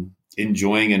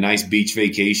enjoying a nice beach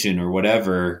vacation or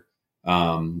whatever,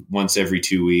 once every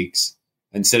 2 weeks,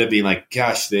 instead of being like,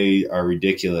 gosh, they are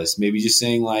ridiculous, maybe just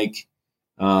saying like,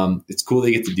 it's cool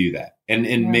they get to do that.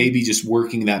 And maybe just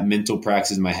working that mental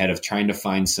practice in my head of trying to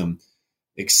find some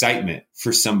excitement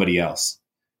for somebody else.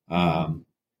 And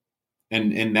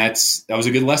that was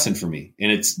a good lesson for me.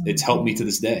 And it's helped me to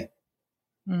this day.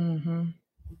 Mm-hmm.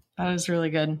 That was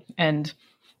really good and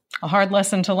a hard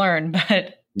lesson to learn,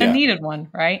 but a needed one,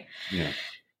 right? Yeah.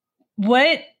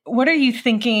 What are you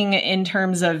thinking in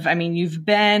terms of, you've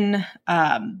been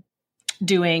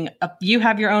you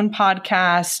have your own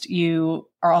podcast. You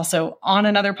are also on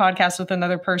another podcast with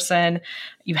another person.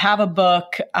 You have a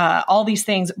book, all these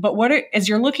things. But as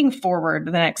you're looking forward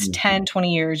the next 10,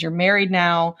 20 years, you're married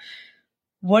now.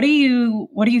 What are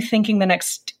you thinking the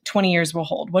next 20 years will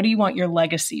hold? What do you want your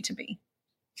legacy to be?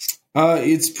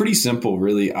 It's pretty simple,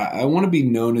 really. I want to be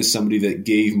known as somebody that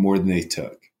gave more than they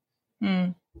took.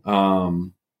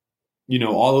 All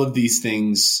of these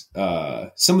things,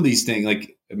 some of these things,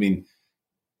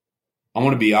 I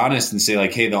want to be honest and say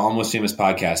like, hey, the Almost Famous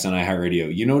podcast on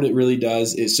iHeartRadio, you know what it really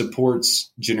does? It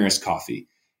supports Generous Coffee,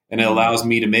 and it allows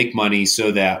me to make money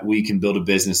so that we can build a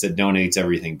business that donates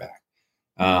everything back.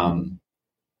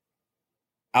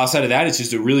 Outside of that, it's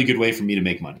just a really good way for me to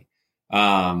make money.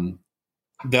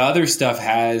 The other stuff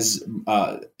has,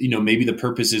 maybe the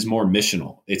purpose is more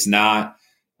missional. It's not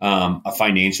a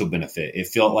financial benefit. It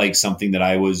felt like something that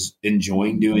I was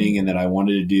enjoying doing and that I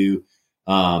wanted to do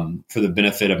for the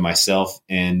benefit of myself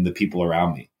and the people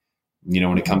around me.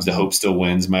 When it comes to Hope Still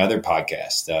Wins, my other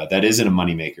podcast, that isn't a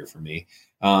moneymaker for me.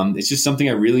 It's just something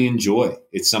I really enjoy.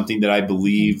 It's something that I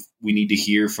believe we need to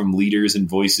hear from leaders and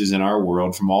voices in our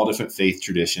world from all different faith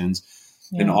traditions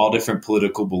and all different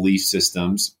political belief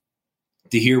systems,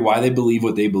 to hear why they believe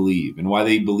what they believe and why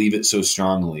they believe it so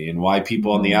strongly and why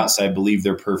people on the outside believe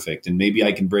they're perfect. And maybe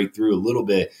I can break through a little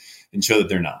bit and show that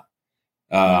they're not.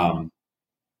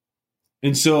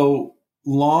 And so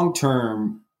long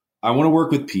term, I want to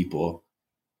work with people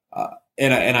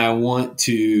and I want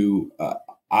to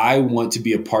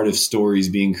be a part of stories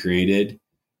being created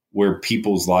where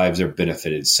people's lives are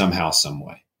benefited somehow, some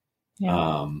way.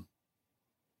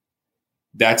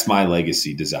 That's my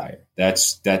legacy desire.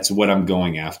 That's what I'm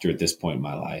going after at this point in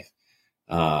my life.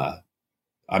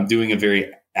 I'm doing a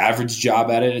very average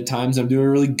job at it at times. I'm doing a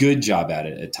really good job at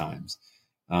it at times.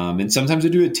 And sometimes I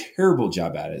do a terrible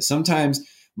job at it. Sometimes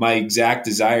my exact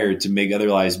desire to make other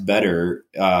lives better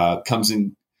comes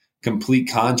in complete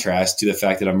contrast to the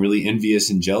fact that I'm really envious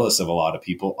and jealous of a lot of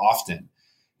people often.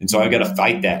 And so I've got to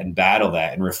fight that and battle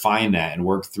that and refine that and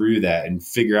work through that and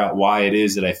figure out why it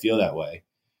is that I feel that way.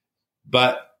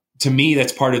 But to me,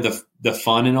 that's part of the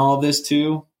fun in all of this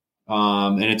too.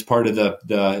 And it's part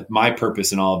of my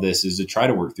purpose in all of this is to try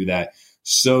to work through that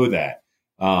so that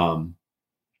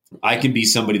I can be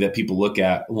somebody that people look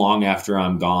at long after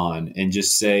I'm gone and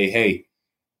just say, hey,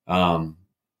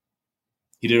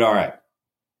 he did all right.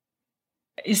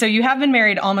 So you have been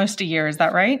married almost a year. Is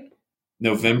that right?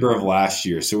 November of last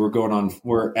year. So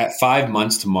we're at 5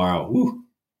 months tomorrow. Woo.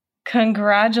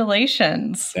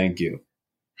 Congratulations. Thank you.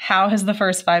 How has the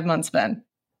first 5 months been?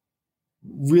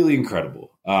 Really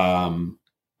incredible. A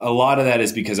lot of that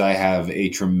is because I have a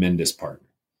tremendous partner.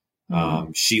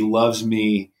 She loves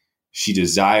me. She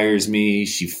desires me.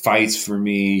 She fights for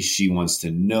me. She wants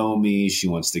to know me. She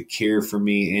wants to care for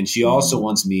me. And she also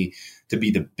wants me to be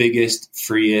the biggest,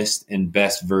 freest, and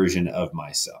best version of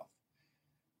myself.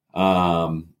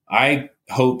 I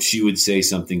hope she would say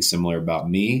something similar about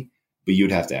me, but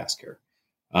you'd have to ask her.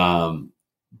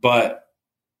 But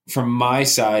from my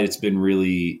side, it's been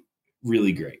really,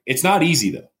 really great. It's not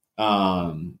easy though.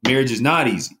 Marriage is not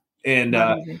easy. And,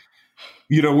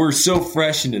 we're so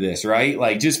fresh into this, right?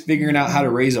 Like just figuring out how to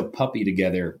raise a puppy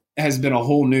together has been a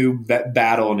whole new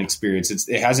battle and experience.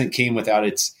 It hasn't came without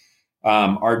its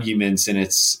arguments and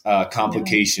its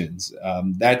complications.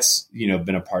 That's,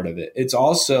 been a part of it. It's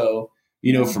also,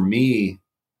 for me,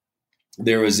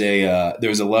 there was a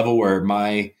level where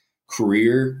my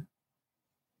career,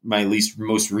 my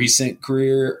most recent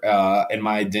career, and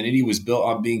my identity was built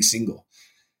on being single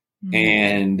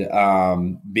and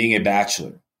being a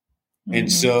bachelor.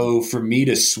 And so for me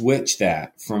to switch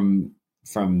that from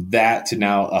that to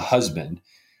now a husband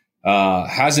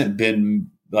hasn't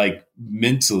been like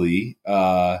mentally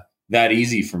that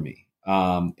easy for me.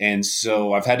 And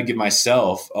so I've had to give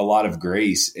myself a lot of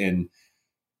grace in,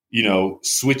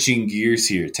 switching gears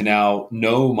here to now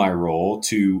know my role,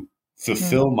 to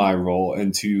fulfill my role,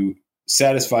 and to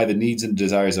satisfy the needs and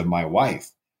desires of my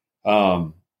wife.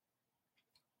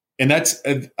 And that's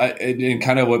and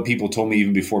kind of what people told me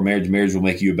even before marriage. Marriage will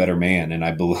make you a better man, and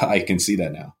I can see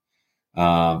that now,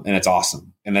 and that's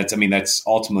awesome. And that's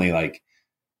ultimately like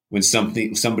when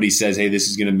somebody says, "Hey, this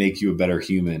is going to make you a better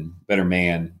human, better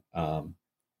man."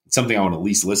 It's something I want to at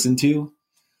least listen to,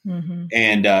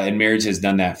 and marriage has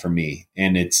done that for me,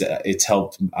 and it's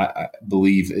helped. I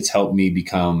believe it's helped me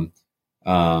become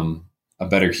a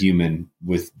better human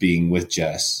with being with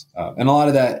Jess. And a lot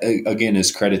of that, again,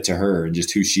 is credit to her and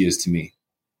just who she is to me.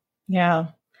 Yeah.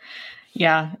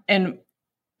 Yeah. And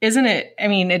isn't it,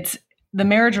 it's the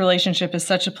marriage relationship is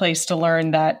such a place to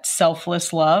learn that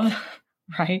selfless love,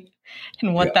 right?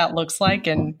 And what that looks like.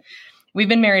 And we've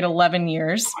been married 11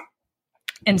 years.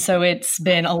 And so it's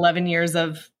been 11 years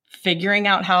of figuring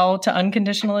out how to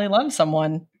unconditionally love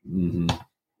someone.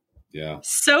 Yeah.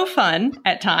 So fun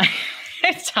at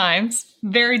times,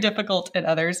 very difficult at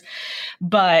others.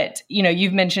 But,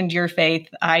 you've mentioned your faith.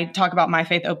 I talk about my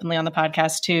faith openly on the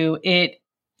podcast too.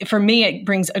 For me, it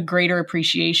brings a greater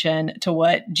appreciation to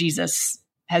what Jesus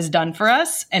has done for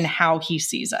us and how he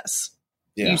sees us.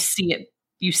 Yeah.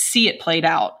 You see it played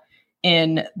out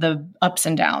in the ups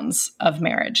and downs of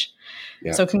marriage.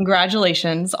 Yeah. So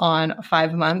congratulations on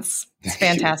 5 months. It's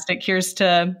fantastic. Here's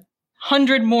to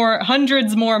hundreds more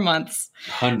months,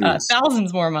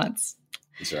 thousands more months.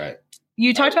 That's right.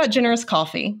 You talked about Generous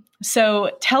Coffee. So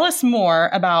tell us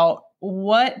more about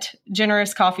what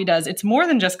Generous Coffee does. It's more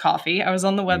than just coffee. I was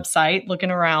on the website looking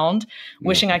around,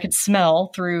 wishing I could smell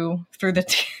through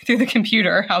the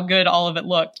computer how good all of it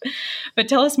looked. But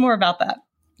tell us more about that.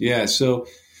 Yeah. So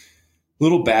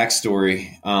little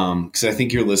backstory, because I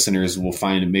think your listeners will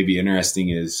find it maybe interesting,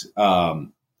 is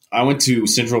I went to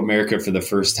Central America for the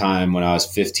first time when I was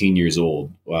 15 years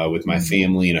old with my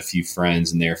family and a few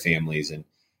friends and their families.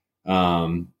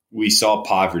 And we saw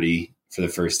poverty for the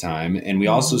first time. And we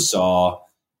also saw,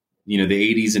 the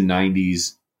 80s and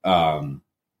 90s and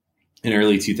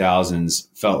early 2000s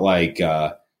felt like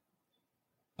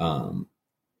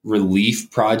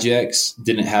relief projects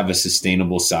didn't have a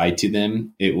sustainable side to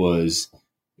them. It was,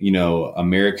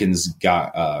 Americans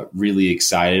got really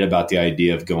excited about the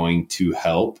idea of going to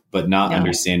help, but not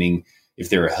understanding if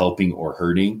they were helping or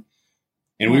hurting.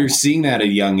 And we were seeing that at a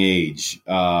young age.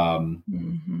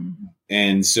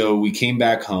 And so we came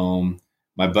back home.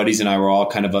 My buddies and I were all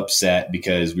kind of upset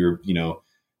because we were,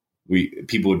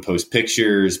 people would post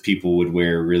pictures. People would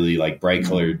wear really like bright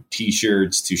colored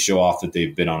T-shirts to show off that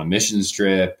they've been on a missions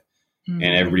trip, and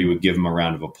everybody would give them a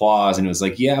round of applause. And it was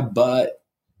like, yeah, but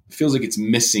it feels like it's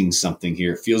missing something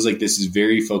here. It feels like this is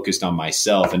very focused on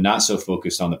myself and not so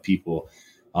focused on the people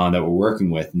that we're working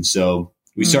with. And so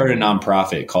we started a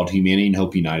nonprofit called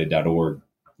humanityandhopeunited.org,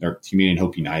 or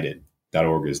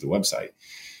humanityandhopeunited.org is the website.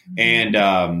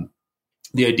 And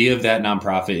the idea of that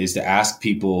nonprofit is to ask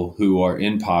people who are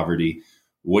in poverty,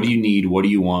 what do you need? What do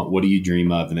you want? What do you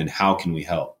dream of? And then how can we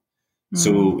help?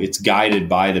 So it's guided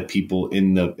by the people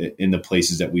in the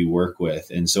places that we work with.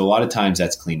 And so a lot of times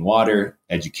that's clean water,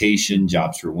 education,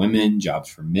 jobs for women, jobs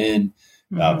for men,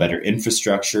 better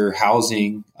infrastructure,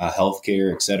 housing,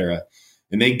 healthcare, et cetera.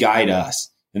 And they guide us.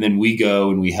 And then we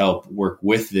go and we help work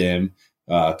with them,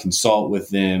 consult with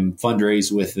them,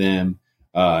 fundraise with them,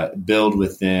 build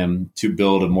with them to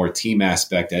build a more team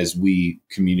aspect as we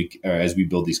communicate, or as we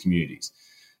build these communities.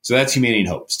 So that's Humanity and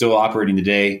Hope, still operating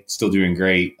today, still doing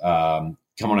great. Come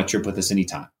on a trip with us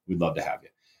anytime. We'd love to have you.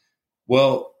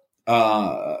 Well,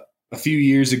 a few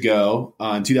years ago,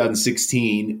 in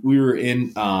 2016, we were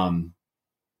in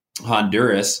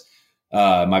Honduras.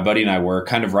 My buddy and I were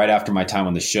kind of right after my time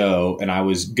on the show, and I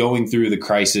was going through the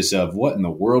crisis of what in the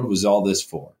world was all this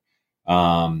for?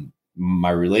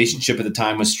 My relationship at the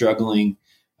time was struggling.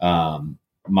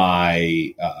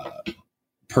 My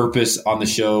purpose on the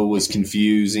show was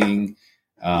confusing.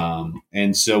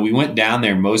 And so we went down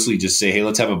there mostly just say, hey,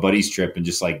 let's have a buddies trip and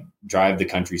just like drive the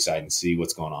countryside and see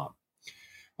what's going on.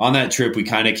 On that trip, we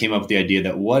kind of came up with the idea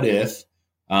that what if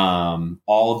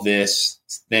all this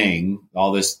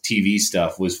TV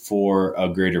stuff was for a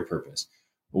greater purpose?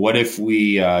 What if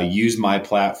we use my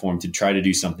platform to try to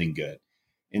do something good?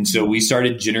 And so we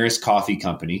started Generous Coffee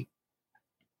Company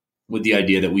with the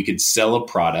idea that we could sell a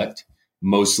product,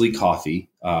 mostly coffee.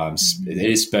 It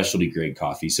is specialty grade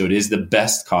coffee. So it is the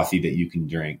best coffee that you can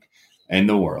drink in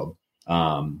the world.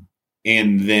 And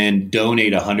then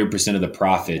donate 100% of the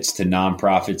profits to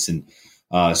nonprofits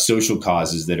and social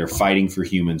causes that are fighting for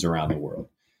humans around the world.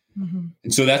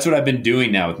 And so that's what I've been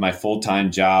doing now with my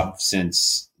full-time job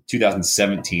since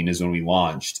 2017 is when we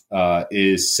launched,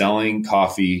 is selling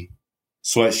coffee,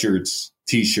 sweatshirts,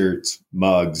 T-shirts,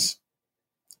 mugs,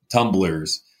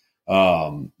 tumblers,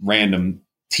 random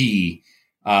tea,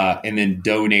 and then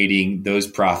donating those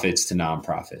profits to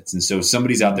nonprofits. And so if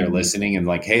somebody's out there listening and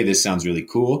like, hey, this sounds really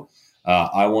cool.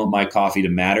 I want my coffee to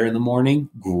matter in the morning.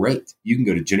 Great. You can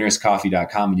go to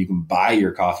generouscoffee.com and you can buy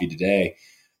your coffee today.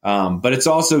 But it's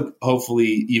also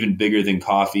hopefully even bigger than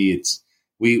coffee.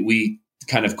 We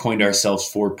kind of coined ourselves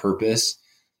for purpose.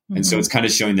 And so it's kind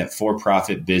of showing that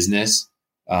for-profit business,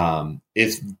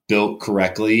 if built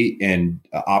correctly and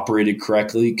operated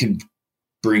correctly, can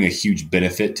bring a huge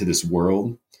benefit to this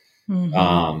world.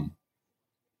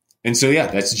 And so, yeah,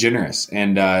 that's Generous.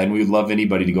 And we would love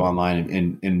anybody to go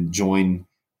online and join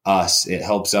us. It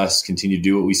helps us continue to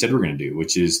do what we said we're going to do,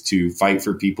 which is to fight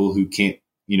for people who can't,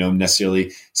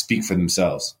 necessarily speak for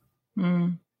themselves.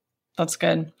 That's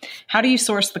good. How do you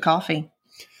source the coffee?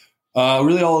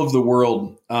 Really all over the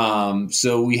world.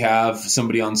 So we have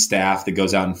somebody on staff that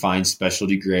goes out and finds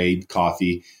specialty grade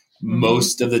coffee.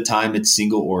 Most of the time it's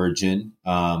single origin.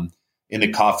 In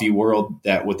the coffee world,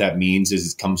 what that means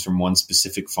is it comes from one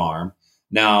specific farm.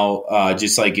 Now,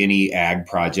 just like any ag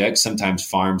project, sometimes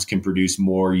farms can produce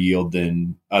more yield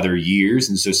than other years.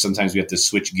 And so sometimes we have to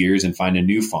switch gears and find a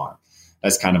new farm.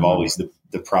 that's kind of always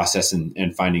the process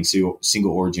and finding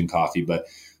single origin coffee. But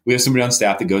we have somebody on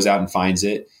staff that goes out and finds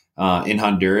it. In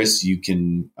Honduras, you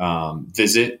can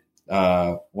visit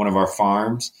one of our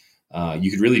farms.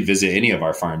 You could really visit any of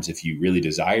our farms if you really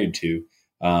desired to.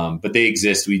 But they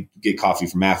exist. We get coffee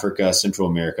from Africa, Central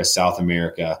America, South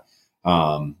America.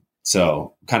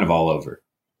 So kind of all over.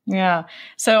 Yeah.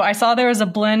 So I saw there was a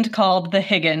blend called the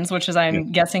Higgins, which is,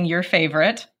 I'm guessing, your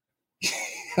favorite.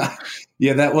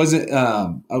 Yeah, that wasn't,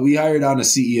 we hired on a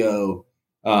CEO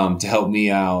to help me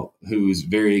out, who's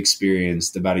very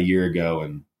experienced about a year ago.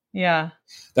 And yeah,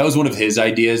 that was one of his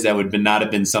ideas. That would not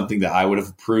have been something that I would have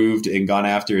approved and gone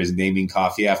after, is naming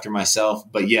coffee after myself.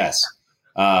 But yes,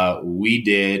 we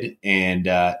did. And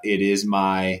it is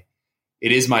my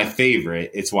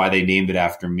favorite. It's why they named it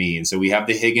after me. And so we have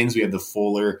the Higgins, we have the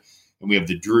Fuller, and we have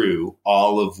the Drew,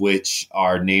 all of which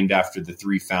are named after the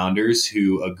three founders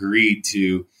who agreed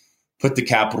to put the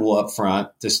capital up front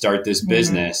to start this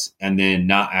business and then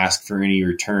not ask for any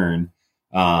return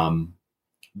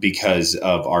because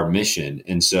of our mission.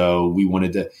 And so we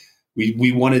wanted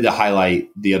to highlight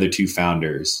the other two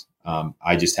founders.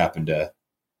 I just happened to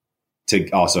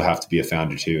also have to be a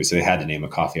founder too. So they had to name a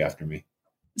coffee after me.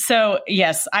 So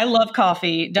yes, I love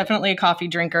coffee. Definitely a coffee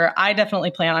drinker. I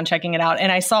definitely plan on checking it out.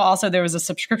 And I saw also there was a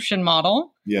subscription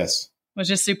model. Yes. Which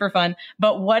is super fun.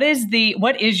 But what is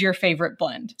your favorite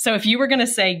blend? So if you were going to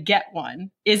say get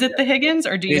one, is it the Higgins,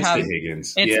 or do you have? It's the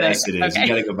Higgins. Yes, it is. Okay. You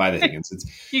got to go buy the Higgins.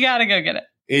 You got to go get it.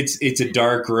 It's a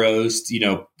dark roast.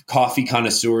 Coffee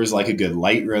connoisseurs like a good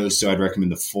light roast, so I'd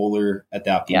recommend the Fuller at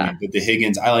that point. Yeah. But the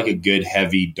Higgins, I like a good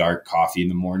heavy dark coffee in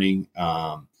the morning.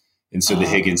 And so the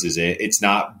Higgins is it. It's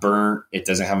not burnt. It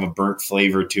doesn't have a burnt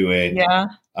flavor to it. Yeah.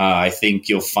 I think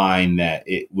you'll find that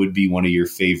it would be one of your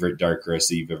favorite dark roasts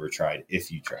that you've ever tried,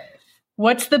 if you try it.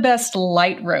 What's the best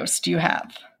light roast you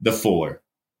have? The Fuller.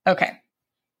 Okay.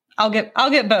 I'll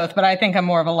get both, but I think I'm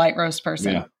more of a light roast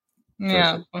person.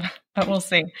 Yeah. But we'll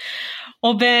see.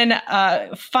 Well, Ben,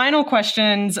 final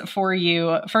questions for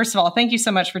you. First of all, thank you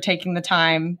so much for taking the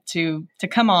time to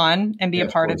come on and be a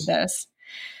part of this.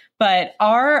 But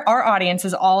our audience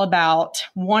is all about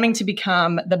wanting to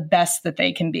become the best that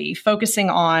they can be,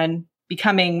 focusing on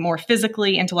becoming more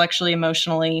physically, intellectually,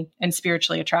 emotionally, and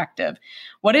spiritually attractive.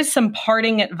 What is some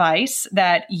parting advice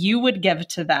that you would give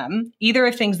to them, either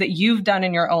of things that you've done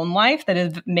in your own life that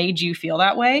have made you feel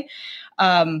that way,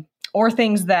 or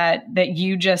things that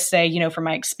you just say, from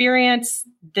my experience,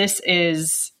 this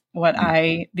is what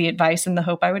the advice and the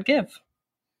hope I would give?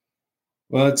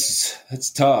 Well,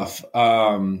 it's tough.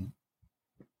 I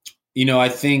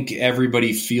think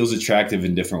everybody feels attractive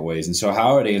in different ways. And so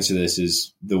how I would answer this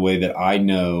is the way that I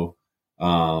know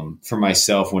for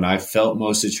myself when I felt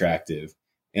most attractive,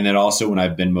 and then also when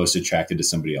I've been most attracted to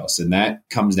somebody else. And that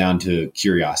comes down to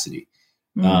curiosity.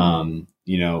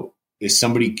 Is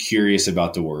somebody curious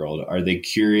about the world? Are they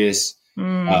curious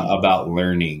about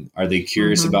learning? Are they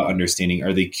curious about understanding?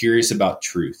 Are they curious about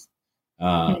truth?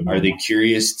 Are they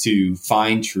curious to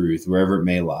find truth wherever it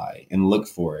may lie and look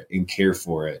for it and care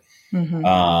for it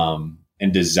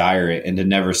and desire it and to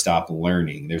never stop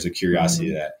learning? There's a curiosity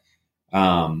to that.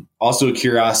 Also a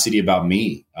curiosity about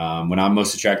me. When I'm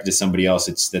most attracted to somebody else,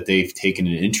 it's that they've taken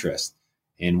an interest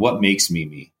in what makes me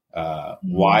me.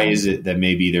 Why is it that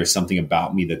maybe there's something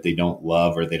about me that they don't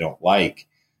love or they don't like?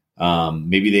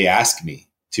 Maybe they ask me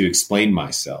to explain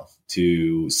myself,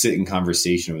 to sit in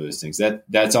conversation with those things.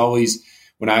 That's always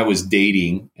when I was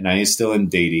dating, and I still am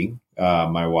dating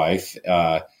my wife,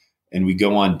 and we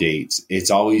go on dates.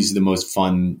 It's always the most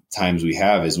fun times we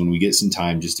have is when we get some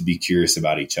time just to be curious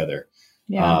about each other,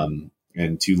 and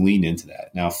to lean into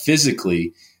that. Now,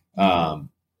 physically,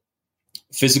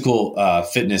 physical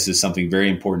fitness is something very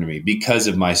important to me because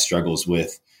of my struggles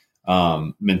with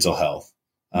mental health.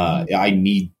 I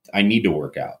need to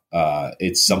work out.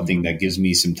 It's something that gives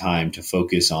me some time to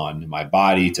focus on my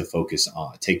body, to focus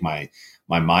on, take my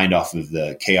mind off of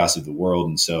the chaos of the world.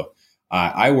 And so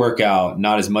I work out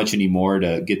not as much anymore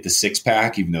to get the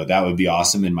 6-pack, even though that would be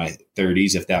awesome in my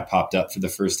 30s if that popped up for the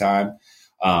first time.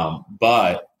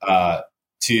 But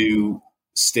to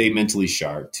stay mentally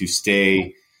sharp, to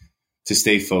stay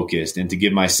focused, and to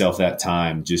give myself that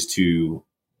time just to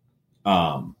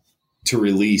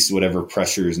release whatever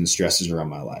pressures and stresses are on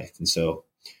my life. And so,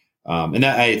 and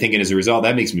that, I think, and as a result,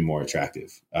 that makes me more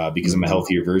attractive because I'm a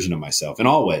healthier version of myself in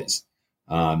all ways.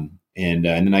 And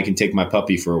then I can take my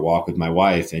puppy for a walk with my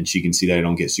wife, and she can see that I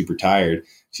don't get super tired.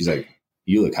 She's like,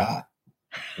 "You look hot."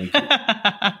 Thank you.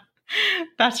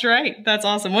 That's right. That's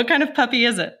awesome. What kind of puppy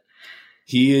is it?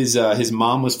 He is, his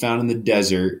mom was found in the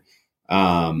desert.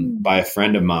 by a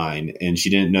friend of mine, and she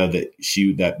didn't know that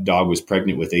that dog was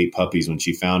pregnant with 8 puppies when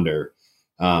she found her.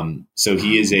 So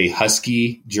he is a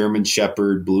Husky, German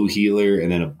Shepherd, Blue Heeler,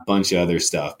 and then a bunch of other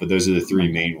stuff. But those are the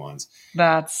 3 main ones.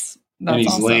 That's and he's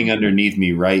awesome. laying underneath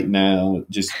me right now,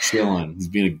 just chilling. He's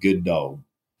being a good dog.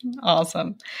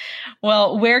 Awesome.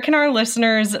 Well, where can our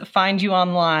listeners find you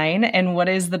online, and what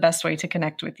is the best way to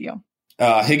connect with you?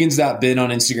 Higgins.bin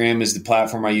on Instagram is the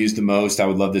platform I use the most. I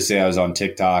would love to say I was on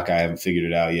TikTok. I haven't figured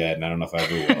it out yet, and I don't know if I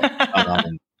ever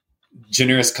will.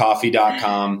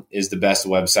 GenerousCoffee.com is the best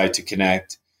website to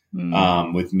connect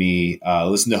with me.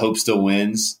 Listen to Hope Still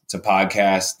Wins. It's a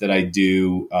podcast that I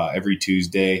do every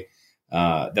Tuesday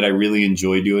that I really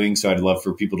enjoy doing. So I'd love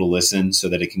for people to listen so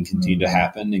that it can continue to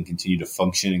happen and continue to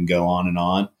function and go on and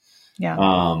on. Yeah.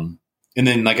 And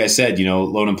then, like I said,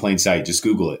 Loan in Plain Sight, just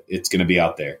Google it. It's going to be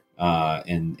out there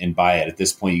and buy it. At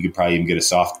this point, you could probably even get a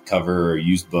soft cover or a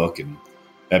used book, and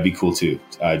that'd be cool too.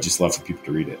 I just love for people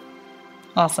to read it.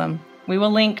 Awesome. We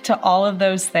will link to all of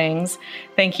those things.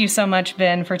 Thank you so much,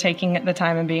 Ben, for taking the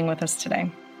time and being with us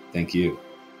today. Thank you.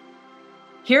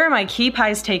 Here are my key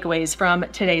pies takeaways from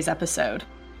today's episode.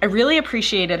 I really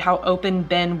appreciated how open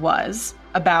Ben was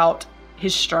about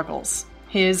his struggles,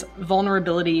 his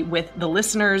vulnerability with the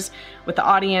listeners, with the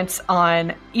audience,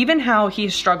 on even how he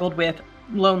struggled with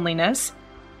loneliness,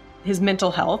 his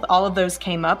mental health. All of those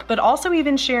came up, but also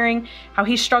even sharing how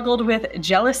he struggled with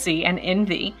jealousy and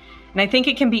envy. And I think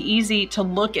it can be easy to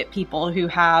look at people who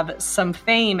have some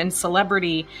fame and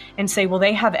celebrity and say, well,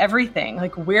 they have everything.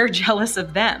 Like, we're jealous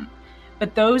of them.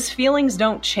 But those feelings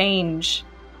don't change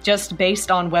just based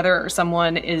on whether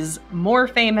someone is more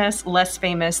famous, less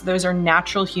famous. Those are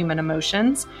natural human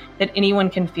emotions that anyone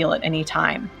can feel at any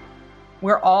time.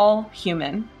 We're all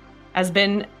human. As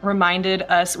Ben reminded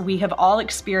us, we have all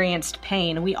experienced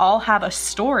pain. We all have a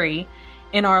story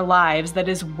in our lives that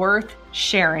is worth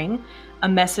sharing, a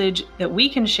message that we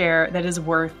can share that is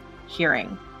worth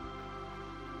hearing.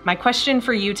 My question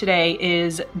for you today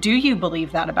is, do you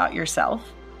believe that about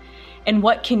yourself? And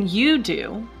what can you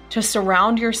do to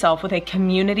surround yourself with a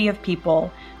community of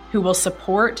people who will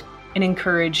support and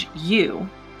encourage you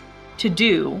to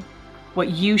do what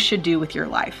you should do with your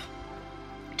life,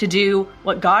 to do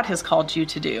what God has called you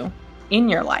to do in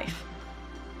your life?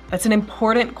 That's an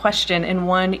important question, and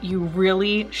one you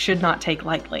really should not take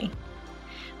lightly.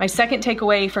 My second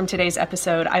takeaway from today's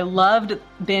episode, I loved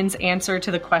Ben's answer to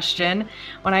the question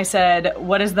when I said,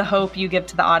 what is the hope you give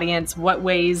to the audience? What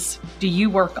ways do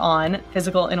you work on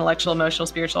physical, intellectual, emotional,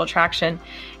 spiritual attraction?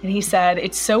 And he said,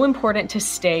 it's so important to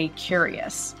stay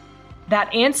curious.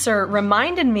 That answer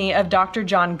reminded me of Dr.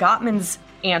 John Gottman's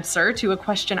answer to a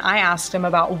question I asked him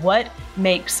about what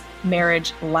makes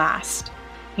marriage last.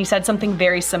 He said something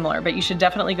very similar, but you should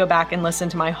definitely go back and listen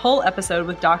to my whole episode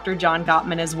with Dr. John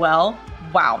Gottman as well.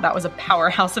 Wow, that was a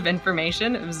powerhouse of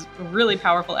information. It was a really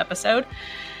powerful episode.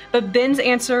 But Ben's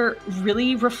answer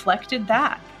really reflected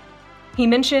that. He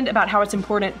mentioned about how it's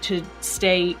important to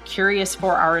stay curious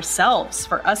for ourselves,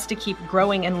 for us to keep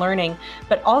growing and learning.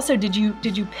 But also, did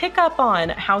you pick up on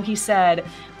how he said,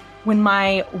 when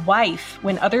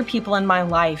other people in my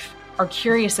life are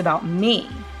curious about me,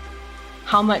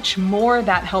 how much more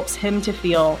that helps him to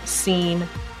feel seen,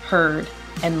 heard,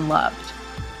 and loved.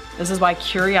 This is why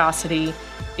curiosity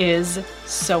is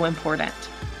so important.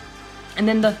 And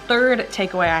then the third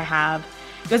takeaway I have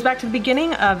goes back to the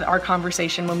beginning of our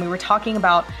conversation when we were talking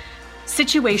about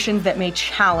situations that may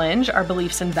challenge our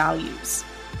beliefs and values.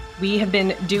 We have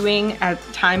been doing, at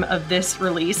the time of this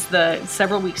release, the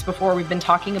several weeks before, we've been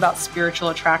talking about spiritual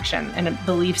attraction and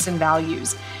beliefs and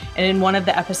values. And in one of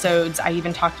the episodes, I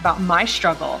even talked about my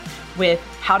struggle with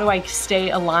how do I stay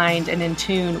aligned and in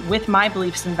tune with my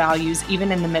beliefs and values,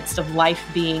 even in the midst of life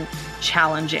being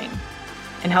challenging,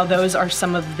 and how those are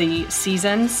some of the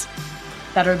seasons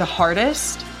that are the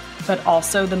hardest, but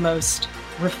also the most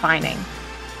refining,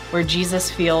 where Jesus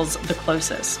feels the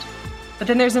closest. But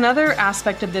then there's another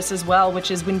aspect of this as well, which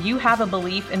is when you have a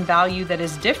belief and value that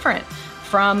is different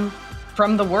from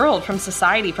the world, from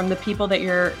society, from the people that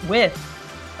you're with,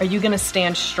 are you going to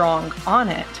stand strong on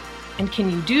it? And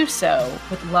can you do so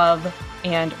with love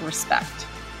and respect?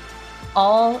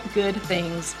 All good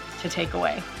things to take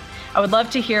away. I would love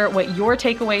to hear what your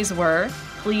takeaways were.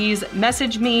 Please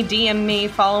message me, DM me,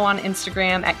 follow on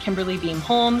Instagram at Kimberly Beam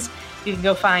Holmes. You can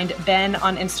go find Ben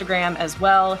on Instagram as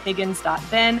well,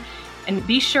 Higgins.ben. And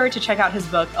be sure to check out his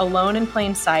book, Alone in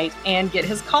Plain Sight, and get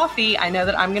his coffee. I know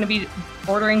that I'm going to be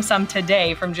ordering some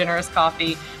today from Generous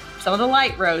Coffee. Some of the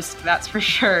light roast, that's for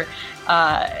sure.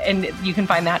 And you can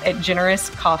find that at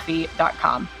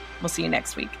generouscoffee.com. We'll see you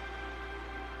next week.